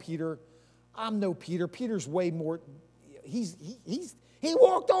dump on Peter. I'm no Peter. Peter's way more, he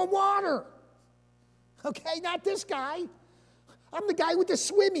walked on water. Okay, not this guy. I'm the guy with the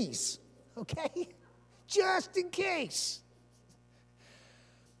swimmies, okay? Just in case.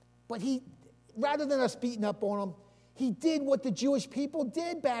 But rather than us beating up on him, he did what the Jewish people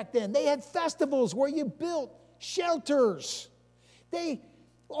did back then. They had festivals where you built shelters.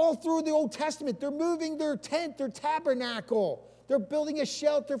 All through the Old Testament, they're moving their tent, their tabernacle. They're building a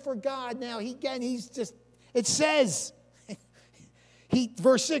shelter for God. Now, it says,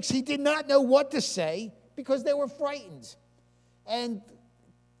 verse 6, he did not know what to say because they were frightened. And,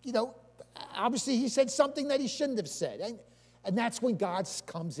 obviously he said something that he shouldn't have said. And that's when God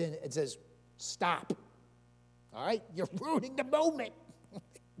comes in and says, stop. All right? You're ruining the moment.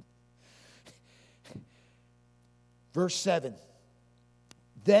 Verse 7.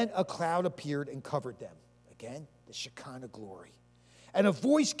 Then a cloud appeared and covered them. Again, the Shekinah glory. And a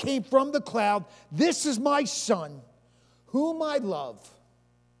voice came from the cloud, this is my son, whom I love.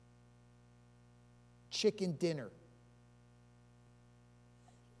 Chicken dinner.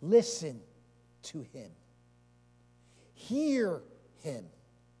 Listen to him. Hear him.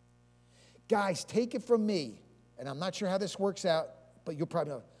 Guys, take it from me. And I'm not sure how this works out, but you'll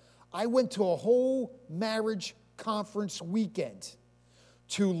probably know. I went to a whole marriage conference weekend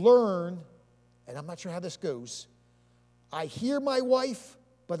to learn, and I'm not sure how this goes. I hear my wife,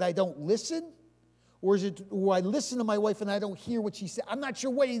 but I don't listen? Or I listen to my wife and I don't hear what she says? I'm not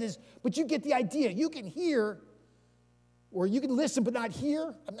sure what it is, but you get the idea. You can hear, or you can listen but not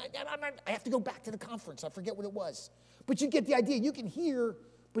hear. I have to go back to the conference. I forget what it was. But you get the idea. You can hear,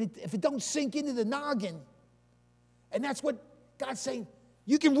 but if it don't sink into the noggin, and that's what God's saying.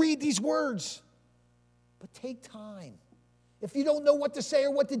 You can read these words, but take time. If you don't know what to say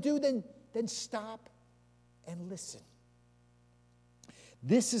or what to do, then stop and listen.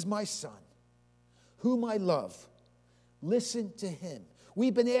 This is my son, whom I love. Listen to him.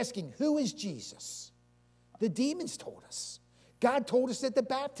 We've been asking, who is Jesus? The demons told us. God told us at the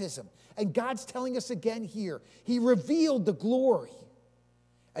baptism. And God's telling us again here. He revealed the glory.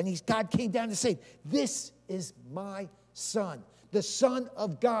 And God came down to say, this is my Son, the Son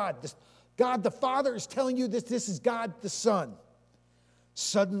of God. God the Father is telling you this is God the Son.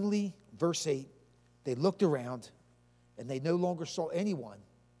 Suddenly, verse 8, they looked around and they no longer saw anyone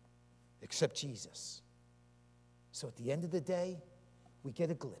except Jesus. So at the end of the day, we get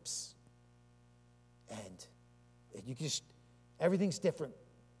a glimpse. And you just, everything's different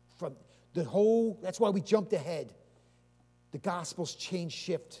from the whole, that's why we jumped ahead. The Gospels change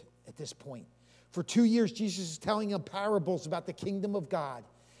shift at this point. For 2 years, Jesus is telling them parables about the kingdom of God.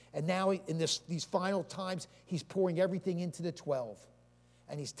 And now in these final times, he's pouring everything into the 12.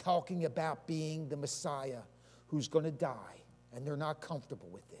 And he's talking about being the Messiah who's going to die. And they're not comfortable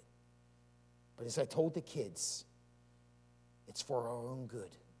with it. But as I told the kids, it's for our own good.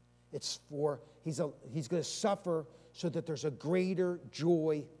 It's for, he's going to suffer so that there's a greater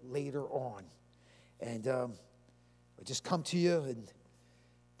joy later on. And I just come to you, and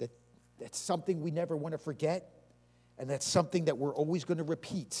that's something we never want to forget. And that's something that we're always going to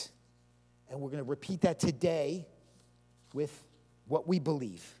repeat. And we're going to repeat that today with what we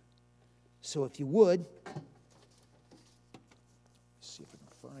believe. So if you would, see if I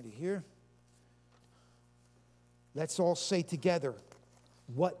can find it here. Let's all say together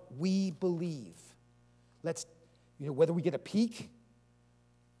what we believe. Let's, whether we get a peek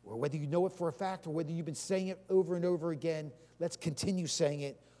or whether you know it for a fact or whether you've been saying it over and over again, let's continue saying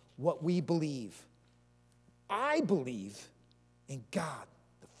it, what we believe. I believe in God,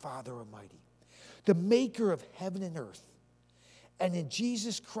 the Father Almighty, the maker of heaven and earth, and in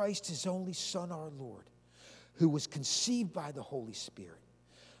Jesus Christ, his only Son, our Lord, who was conceived by the Holy Spirit,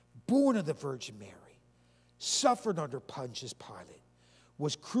 born of the Virgin Mary, suffered under Pontius Pilate,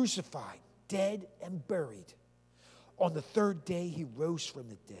 was crucified, dead, and buried. On the third day, he rose from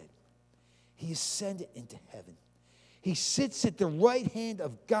the dead. He ascended into heaven. He sits at the right hand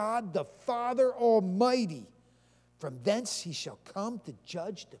of God, the Father Almighty. From thence he shall come to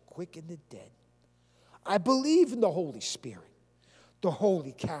judge the quick and the dead. I believe in the Holy Spirit, the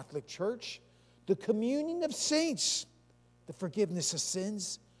Holy Catholic Church, the communion of saints, the forgiveness of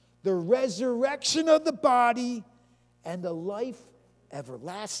sins, the resurrection of the body, and the life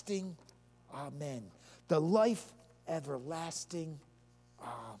everlasting. Amen. The life everlasting.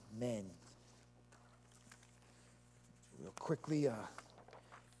 Amen. Real quickly,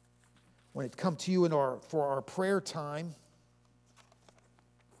 when it comes to you for our prayer time,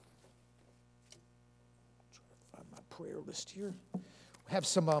 try to find my prayer list here. We have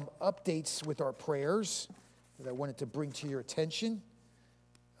some updates with our prayers that I wanted to bring to your attention.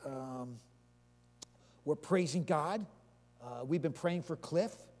 We're praising God. We've been praying for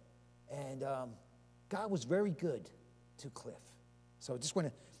Cliff, and God was very good to Cliff. So I just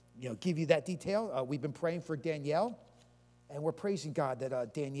want to, give you that detail. We've been praying for Danielle, and we're praising God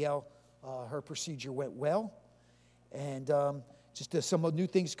that Danielle, her procedure went well. And just some new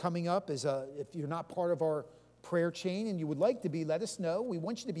things coming up is if you're not part of our prayer chain and you would like to be, let us know. We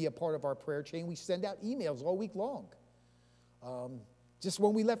want you to be a part of our prayer chain. We send out emails all week long. Just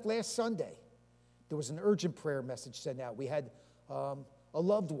when we left last Sunday, there was an urgent prayer message sent out. We had a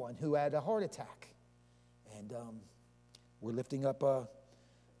loved one who had a heart attack. And we're lifting up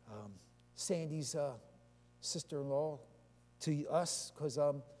Sandy's sister-in-law to us because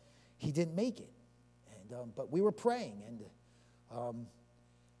he didn't make it. And but we were praying.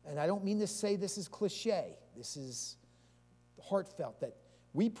 And I don't mean to say this is cliche. This is heartfelt, that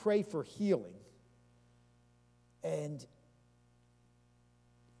we pray for healing. And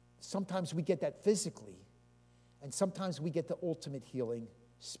sometimes we get that physically, and sometimes we get the ultimate healing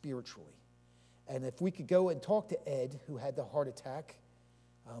spiritually. And if we could go and talk to Ed, who had the heart attack,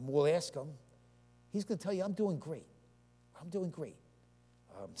 we'll ask him. He's going to tell you, I'm doing great. I'm doing great.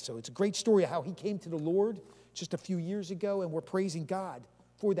 So it's a great story of how he came to the Lord just a few years ago, and we're praising God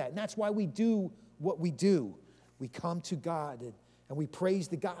for that. And that's why we do what we do. We come to God, and we praise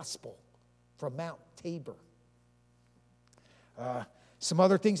the gospel from Mount Tabor. Some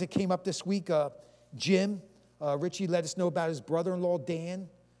other things that came up this week. Jim, Richie let us know about his brother-in-law, Dan.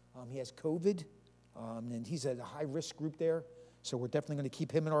 He has COVID, and he's at a high-risk group there. So we're definitely going to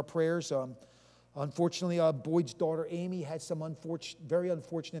keep him in our prayers. Unfortunately, Boyd's daughter, Amy, had some very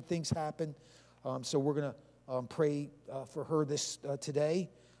unfortunate things happen. So we're going to pray for her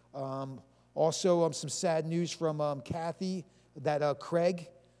today. Also, some sad news from Kathy that Craig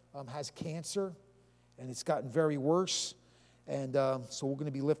has cancer, and it's gotten very worse. And so we're going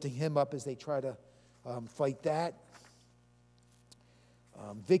to be lifting him up as they try to fight that.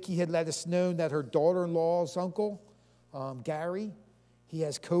 Vicky had let us know that her daughter-in-law's uncle, Gary, he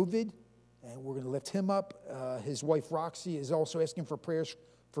has COVID, and we're going to lift him up. His wife, Roxy, is also asking for prayers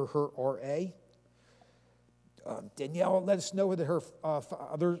for her RA. Danielle let us know that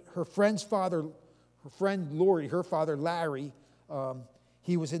her friend's father, her friend Lori, her father Larry,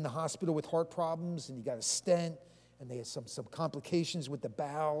 he was in the hospital with heart problems, and he got a stent, and they had some complications with the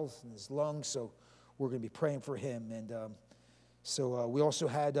bowels and his lungs, so we're going to be praying for him. And so we also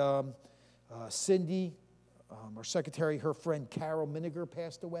had Cindy, our secretary, her friend Carol Miniger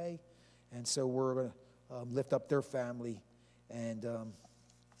passed away, and so we're going to lift up their family. And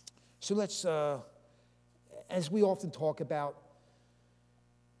so let's, as we often talk about,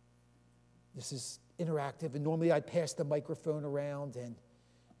 this is interactive, and normally I'd pass the microphone around, and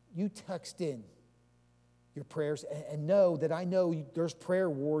you text in your prayers, and know that I know there's prayer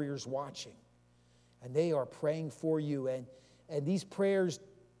warriors watching, and they are praying for you, and these prayers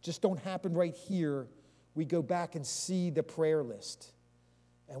just don't happen right here. We go back and see the prayer list,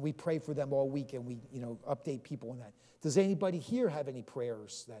 and we pray for them all week, and we update people on that. Does anybody here have any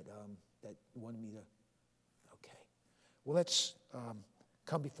prayers that you wanted me to? Okay. Well, let's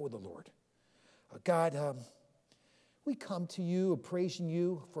come before the Lord. God, we come to you praising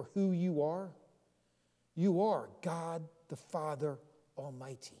you for who you are. You are God the Father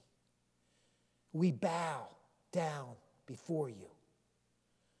Almighty. We bow down before you.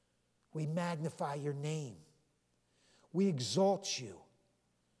 We magnify your name. We exalt you.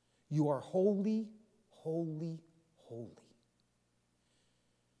 You are holy, holy, holy.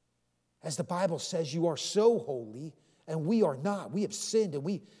 As the Bible says, you are so holy, and we are not. We have sinned, and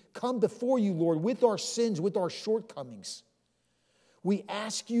we come before you, Lord, with our sins, with our shortcomings. We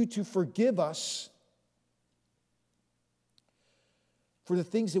ask you to forgive us for the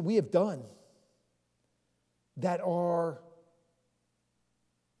things that we have done that are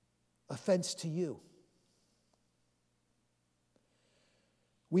offense to you.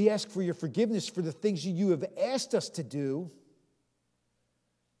 We ask for your forgiveness for the things you have asked us to do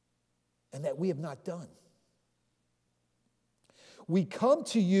and that we have not done. We come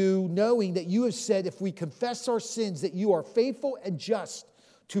to you knowing that you have said if we confess our sins, that you are faithful and just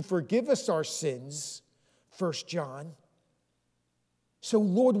to forgive us our sins, 1 John. So,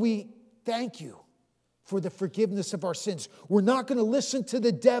 Lord, we thank you for the forgiveness of our sins. We're not going to listen to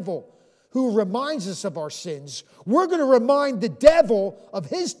the devil who reminds us of our sins. We're going to remind the devil of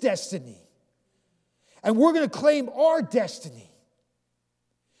his destiny. And we're going to claim our destiny.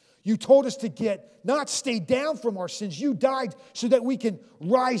 You told us to not stay down from our sins. You died so that we can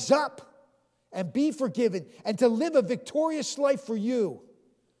rise up and be forgiven and to live a victorious life for you.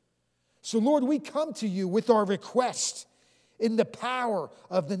 So, Lord, we come to you with our request in the power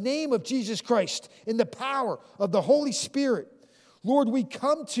of the name of Jesus Christ, in the power of the Holy Spirit. Lord, we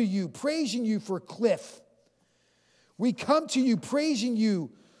come to you praising you for Cliff. We come to you praising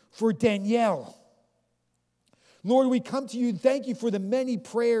you for Danielle. Lord, we come to you and thank you for the many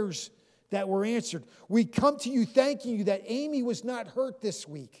prayers that were answered. We come to you thanking you that Amy was not hurt this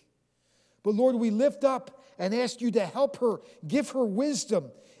week. But Lord, we lift up and ask you to help her, give her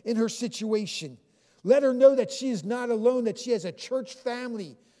wisdom in her situation. Let her know that she is not alone, that she has a church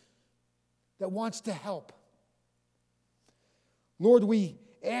family that wants to help. Lord, we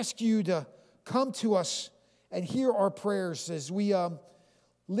ask you to come to us and hear our prayers as we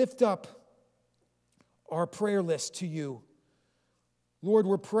lift up our prayer list to you. Lord,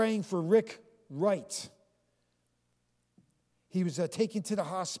 we're praying for Rick Wright. He was taken to the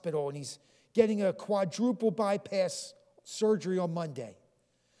hospital, and he's getting a quadruple bypass surgery on Monday.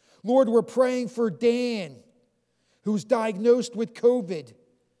 Lord, we're praying for Dan, who's diagnosed with COVID.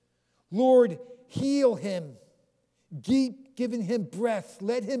 Lord, heal him. Keep giving him breath.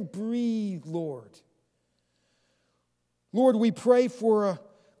 Let him breathe, Lord. Lord, we pray for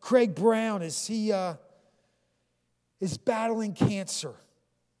Craig Brown as he is battling cancer.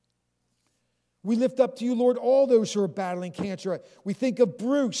 We lift up to you, Lord, all those who are battling cancer. We think of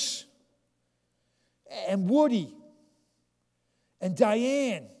Bruce and Woody and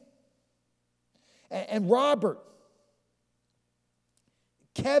Diane and Robert,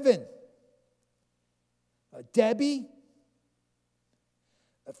 Kevin, Debbie,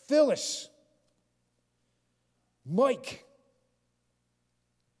 Phyllis, Mike,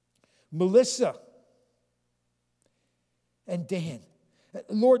 Melissa, and Dan.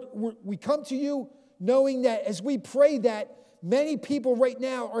 Lord, we come to you knowing that as we pray that, many people right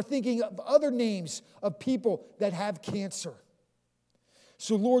now are thinking of other names of people that have cancer.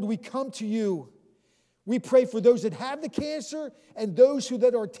 So, Lord, we come to you. We pray for those that have the cancer and those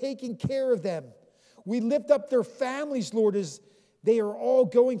that are taking care of them. We lift up their families, Lord, as They are all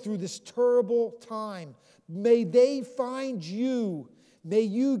going through this terrible time. May they find you. May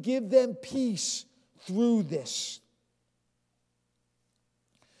you give them peace through this.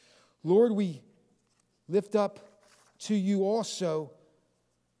 Lord, we lift up to you also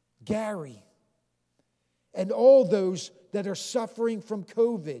Gary and all those that are suffering from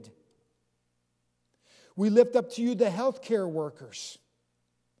COVID. We lift up to you the healthcare workers,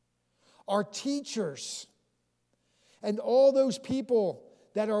 our teachers, and all those people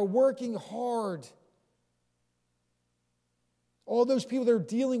that are working hard. All those people that are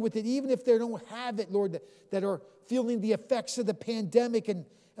dealing with it, even if they don't have it, Lord, that are feeling the effects of the pandemic and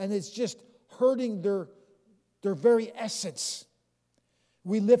it's just hurting their very essence.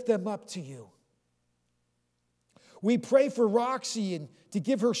 We lift them up to you. We pray for Roxy and to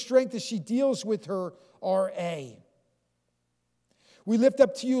give her strength as she deals with her RA. We lift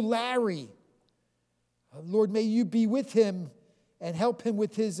up to you Larry. Lord, may you be with him and help him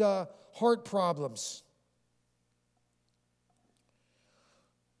with his heart problems.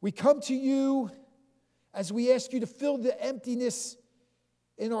 We come to you as we ask you to fill the emptiness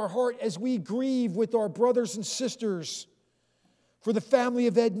in our heart as we grieve with our brothers and sisters for the family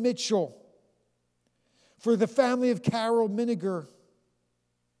of Ed Mitchell, for the family of Carol Miniger,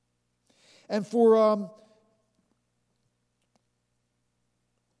 and for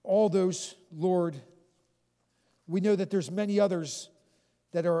all those, Lord. We know that there's many others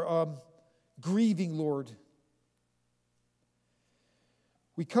that are grieving, Lord.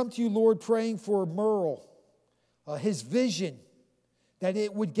 We come to you, Lord, praying for Merle, his vision, that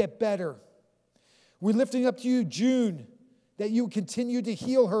it would get better. We're lifting up to you June, that you continue to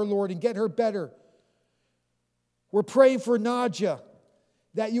heal her, Lord, and get her better. We're praying for Nadja,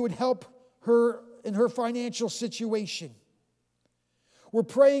 that you would help her in her financial situation. We're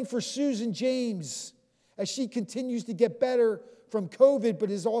praying for Susan James as she continues to get better from COVID, but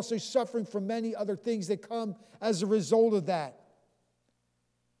is also suffering from many other things that come as a result of that.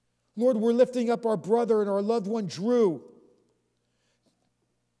 Lord, we're lifting up our brother and our loved one, Drew.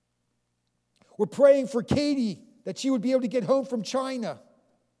 We're praying for Katie, that she would be able to get home from China.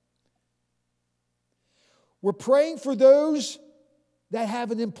 We're praying for those that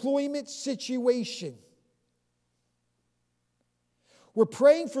have an employment situation. We're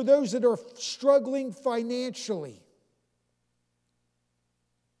praying for those that are struggling financially.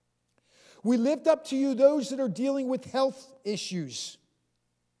 We lift up to you those that are dealing with health issues.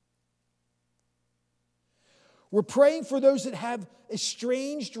 We're praying for those that have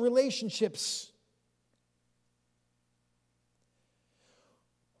estranged relationships.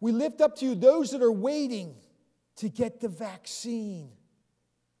 We lift up to you those that are waiting to get the vaccine.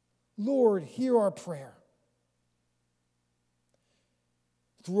 Lord, hear our prayer.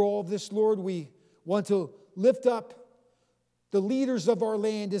 Through all of this, Lord, we want to lift up the leaders of our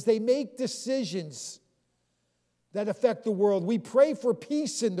land as they make decisions that affect the world. We pray for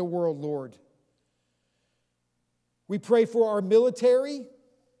peace in the world, Lord. We pray for our military,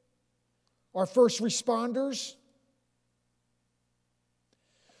 our first responders.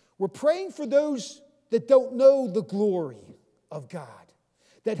 We're praying for those that don't know the glory of God,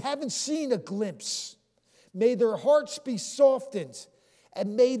 that haven't seen a glimpse. May their hearts be softened,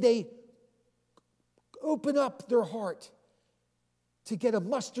 and may they open up their heart to get a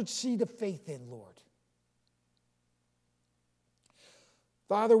mustard seed of faith in, Lord.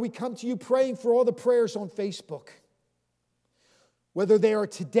 Father, we come to you praying for all the prayers on Facebook, whether they are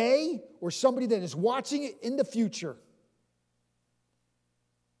today or somebody that is watching it in the future.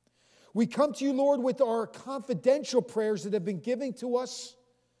 We come to you, Lord, with our confidential prayers that have been given to us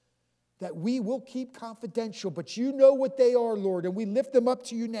that we will keep confidential, but you know what they are, Lord, and we lift them up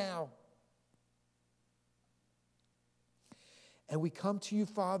to you now. And we come to you,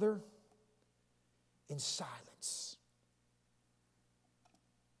 Father, in silence.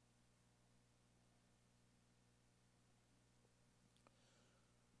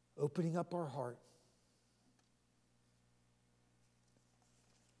 Opening up our heart.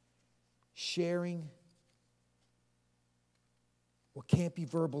 Sharing what can't be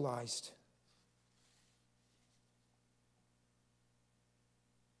verbalized.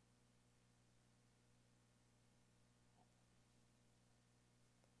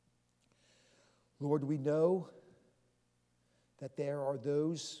 Lord, we know that there are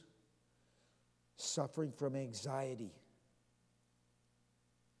those suffering from anxiety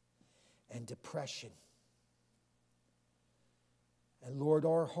and depression. And Lord,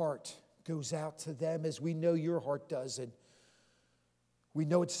 our heart goes out to them as we know your heart does. And we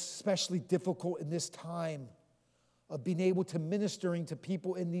know it's especially difficult in this time of being able to ministering to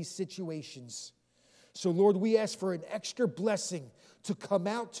people in these situations. So, Lord, we ask for an extra blessing to come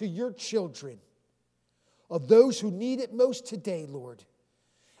out to your children, of those who need it most today, Lord,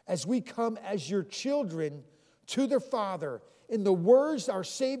 as we come as your children to their Father in the words our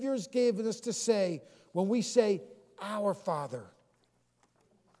Savior's given us to say when we say, Our Father.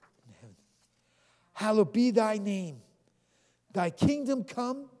 Hallowed be thy name. Thy kingdom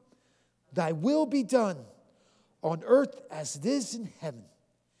come, thy will be done on earth as it is in heaven.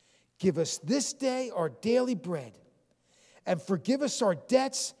 Give us this day our daily bread, and forgive us our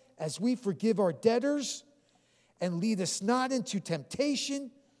debts as we forgive our debtors, and lead us not into temptation,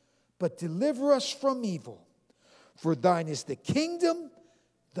 but deliver us from evil. For thine is the kingdom,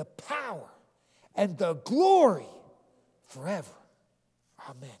 the power, and the glory forever.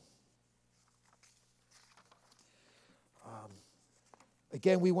 Amen.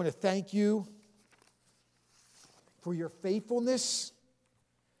 Again, we want to thank you for your faithfulness.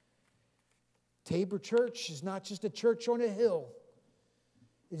 Tabor Church is not just a church on a hill.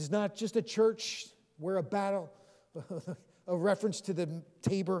 It is not just a church where a reference to the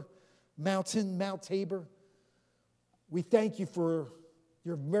Tabor mountain, Mount Tabor. We thank you for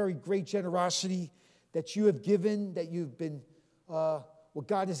your very great generosity that you have given, that you've been, what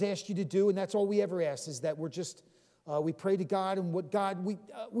God has asked you to do, and that's all we ever ask, is that we're just, we pray to God, and what God,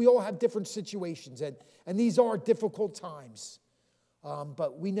 we all have different situations, and these are difficult times.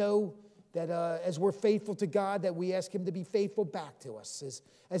 But we know that as we're faithful to God, that we ask him to be faithful back to us.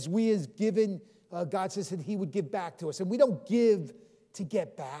 As we have given, God says that he would give back to us. And we don't give to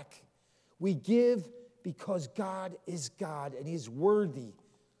get back. We give because God is God, and he is worthy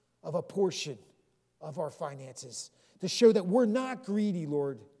of a portion of our finances, to show that we're not greedy,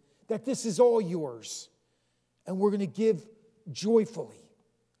 Lord, that this is all yours. And we're going to give joyfully.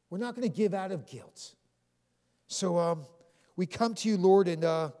 We're not going to give out of guilt. So we come to you, Lord,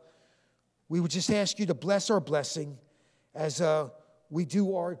 and we would just ask you to bless our blessing as we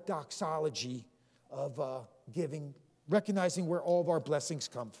do our doxology of giving, recognizing where all of our blessings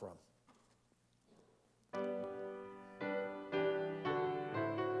come from.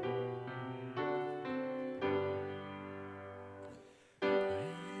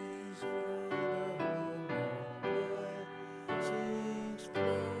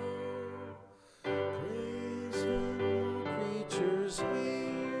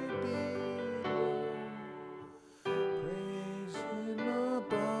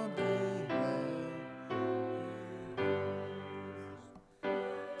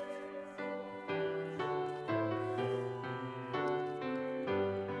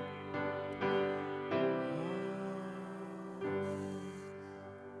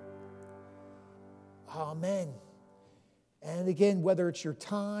 Amen. And again, whether it's your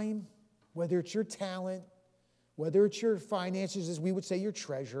time, whether it's your talent, whether it's your finances, as we would say, your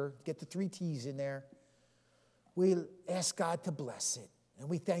treasure, get the 3 T's in there, we ask God to bless it. And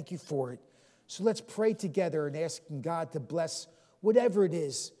we thank you for it. So let's pray together and asking God to bless whatever it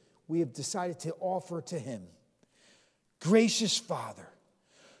is we have decided to offer to him. Gracious Father,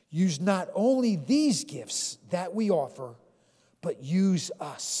 use not only these gifts that we offer, but use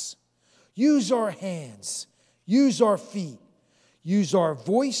us. Use our hands, use our feet, use our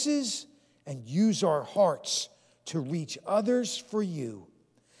voices, and use our hearts to reach others for you.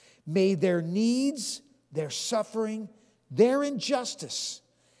 May their needs, their suffering, their injustice,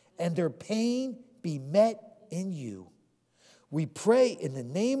 and their pain be met in you. We pray in the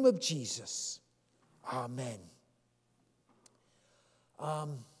name of Jesus. Amen.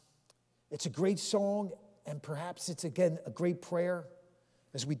 It's a great song, and perhaps it's, again, a great prayer,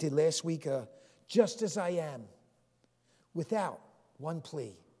 as we did last week, just as I am, without one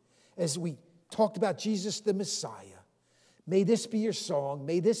plea. As we talked about Jesus the Messiah, may this be your song,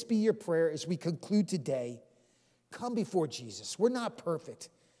 may this be your prayer as we conclude today. Come before Jesus. We're not perfect.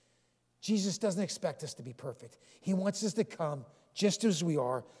 Jesus doesn't expect us to be perfect. He wants us to come just as we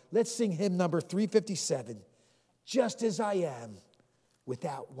are. Let's sing hymn number 357, Just as I Am,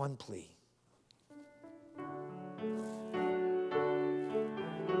 without one plea.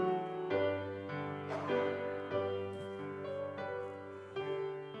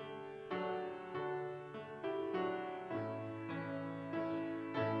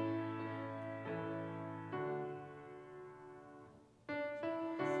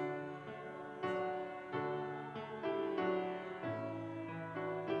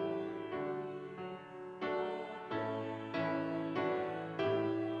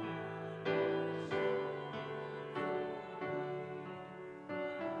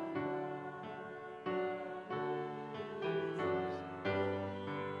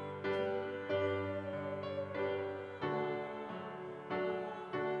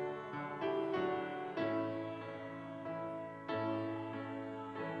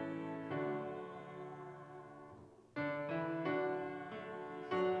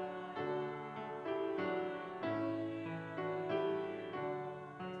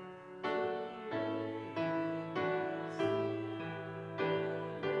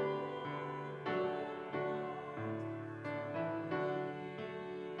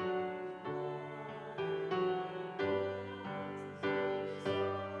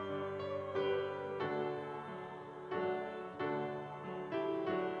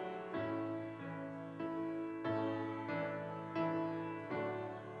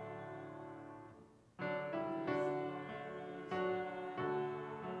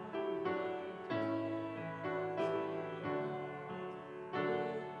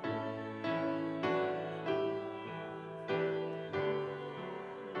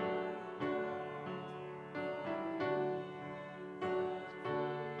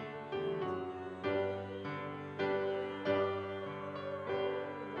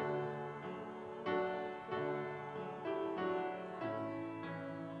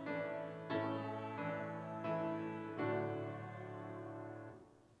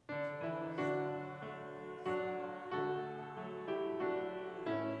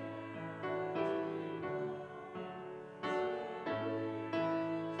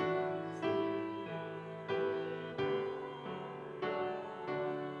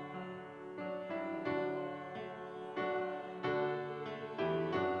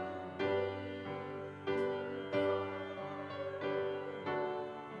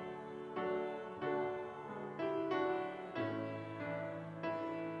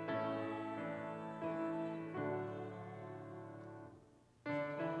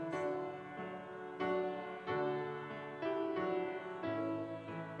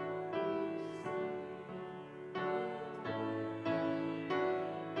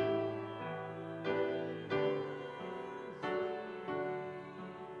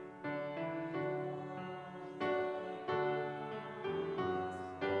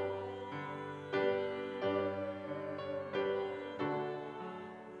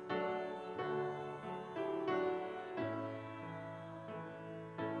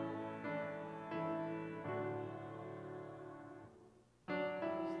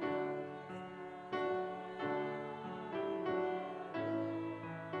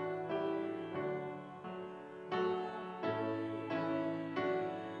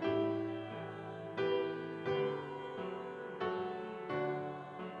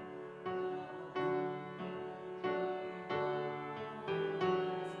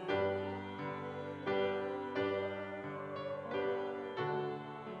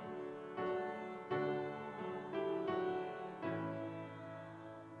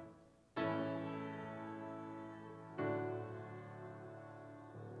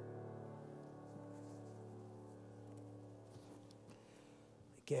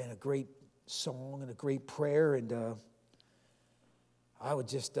 again, a great song and a great prayer. And I would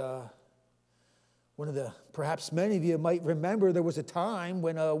just, perhaps many of you might remember there was a time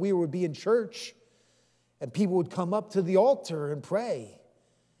when we would be in church and people would come up to the altar and pray.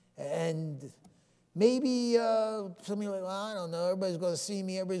 And maybe some of you are like, well, I don't know, everybody's going to see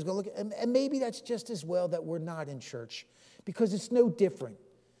me, everybody's going to look. And maybe that's just as well that we're not in church, because it's no different.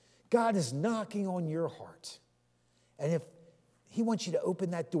 God is knocking on your heart. And if he wants you to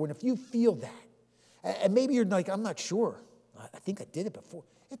open that door, and if you feel that, and maybe you're like, I'm not sure. I think I did it before.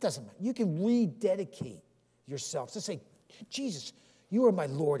 It doesn't matter. You can rededicate yourself to say, Jesus, you are my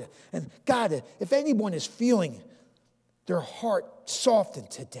Lord. And God, if anyone is feeling their heart softened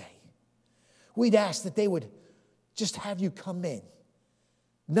today, we'd ask that they would just have you come in,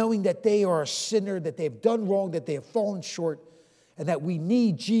 knowing that they are a sinner, that they've done wrong, that they have fallen short, and that we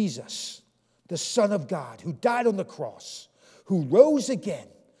need Jesus, the Son of God, who died on the cross, who rose again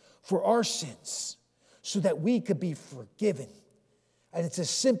for our sins, so that we could be forgiven. And it's as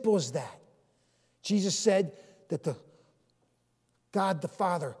simple as that. Jesus said that God the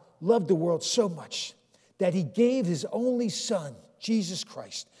Father loved the world so much that he gave his only Son, Jesus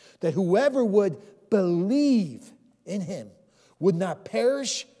Christ, that whoever would believe in him would not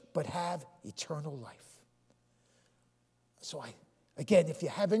perish but have eternal life. So again, if you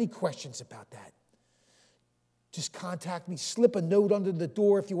have any questions about that, just contact me. Slip a note under the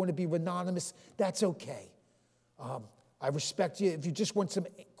door if you want to be anonymous. That's okay. I respect you if you just want some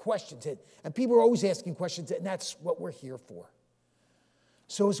questions. And people are always asking questions, and that's what we're here for.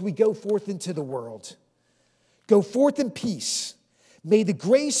 So as we go forth into the world, go forth in peace. May the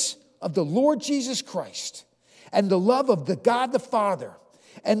grace of the Lord Jesus Christ and the love of the God the Father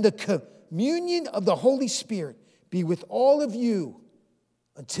and the communion of the Holy Spirit be with all of you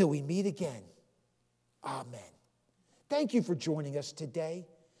until we meet again. Amen. Thank you for joining us today.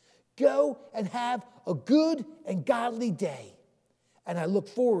 Go and have a good and godly day. And I look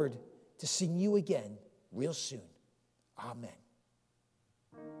forward to seeing you again real soon. Amen.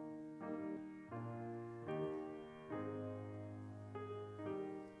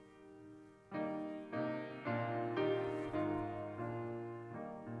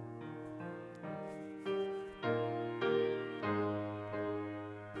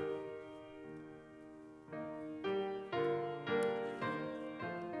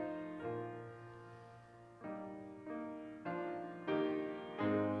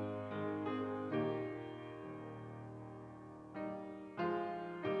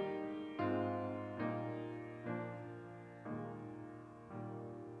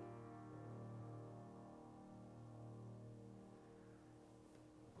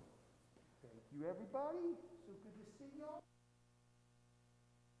 You everybody, so good to see y'all.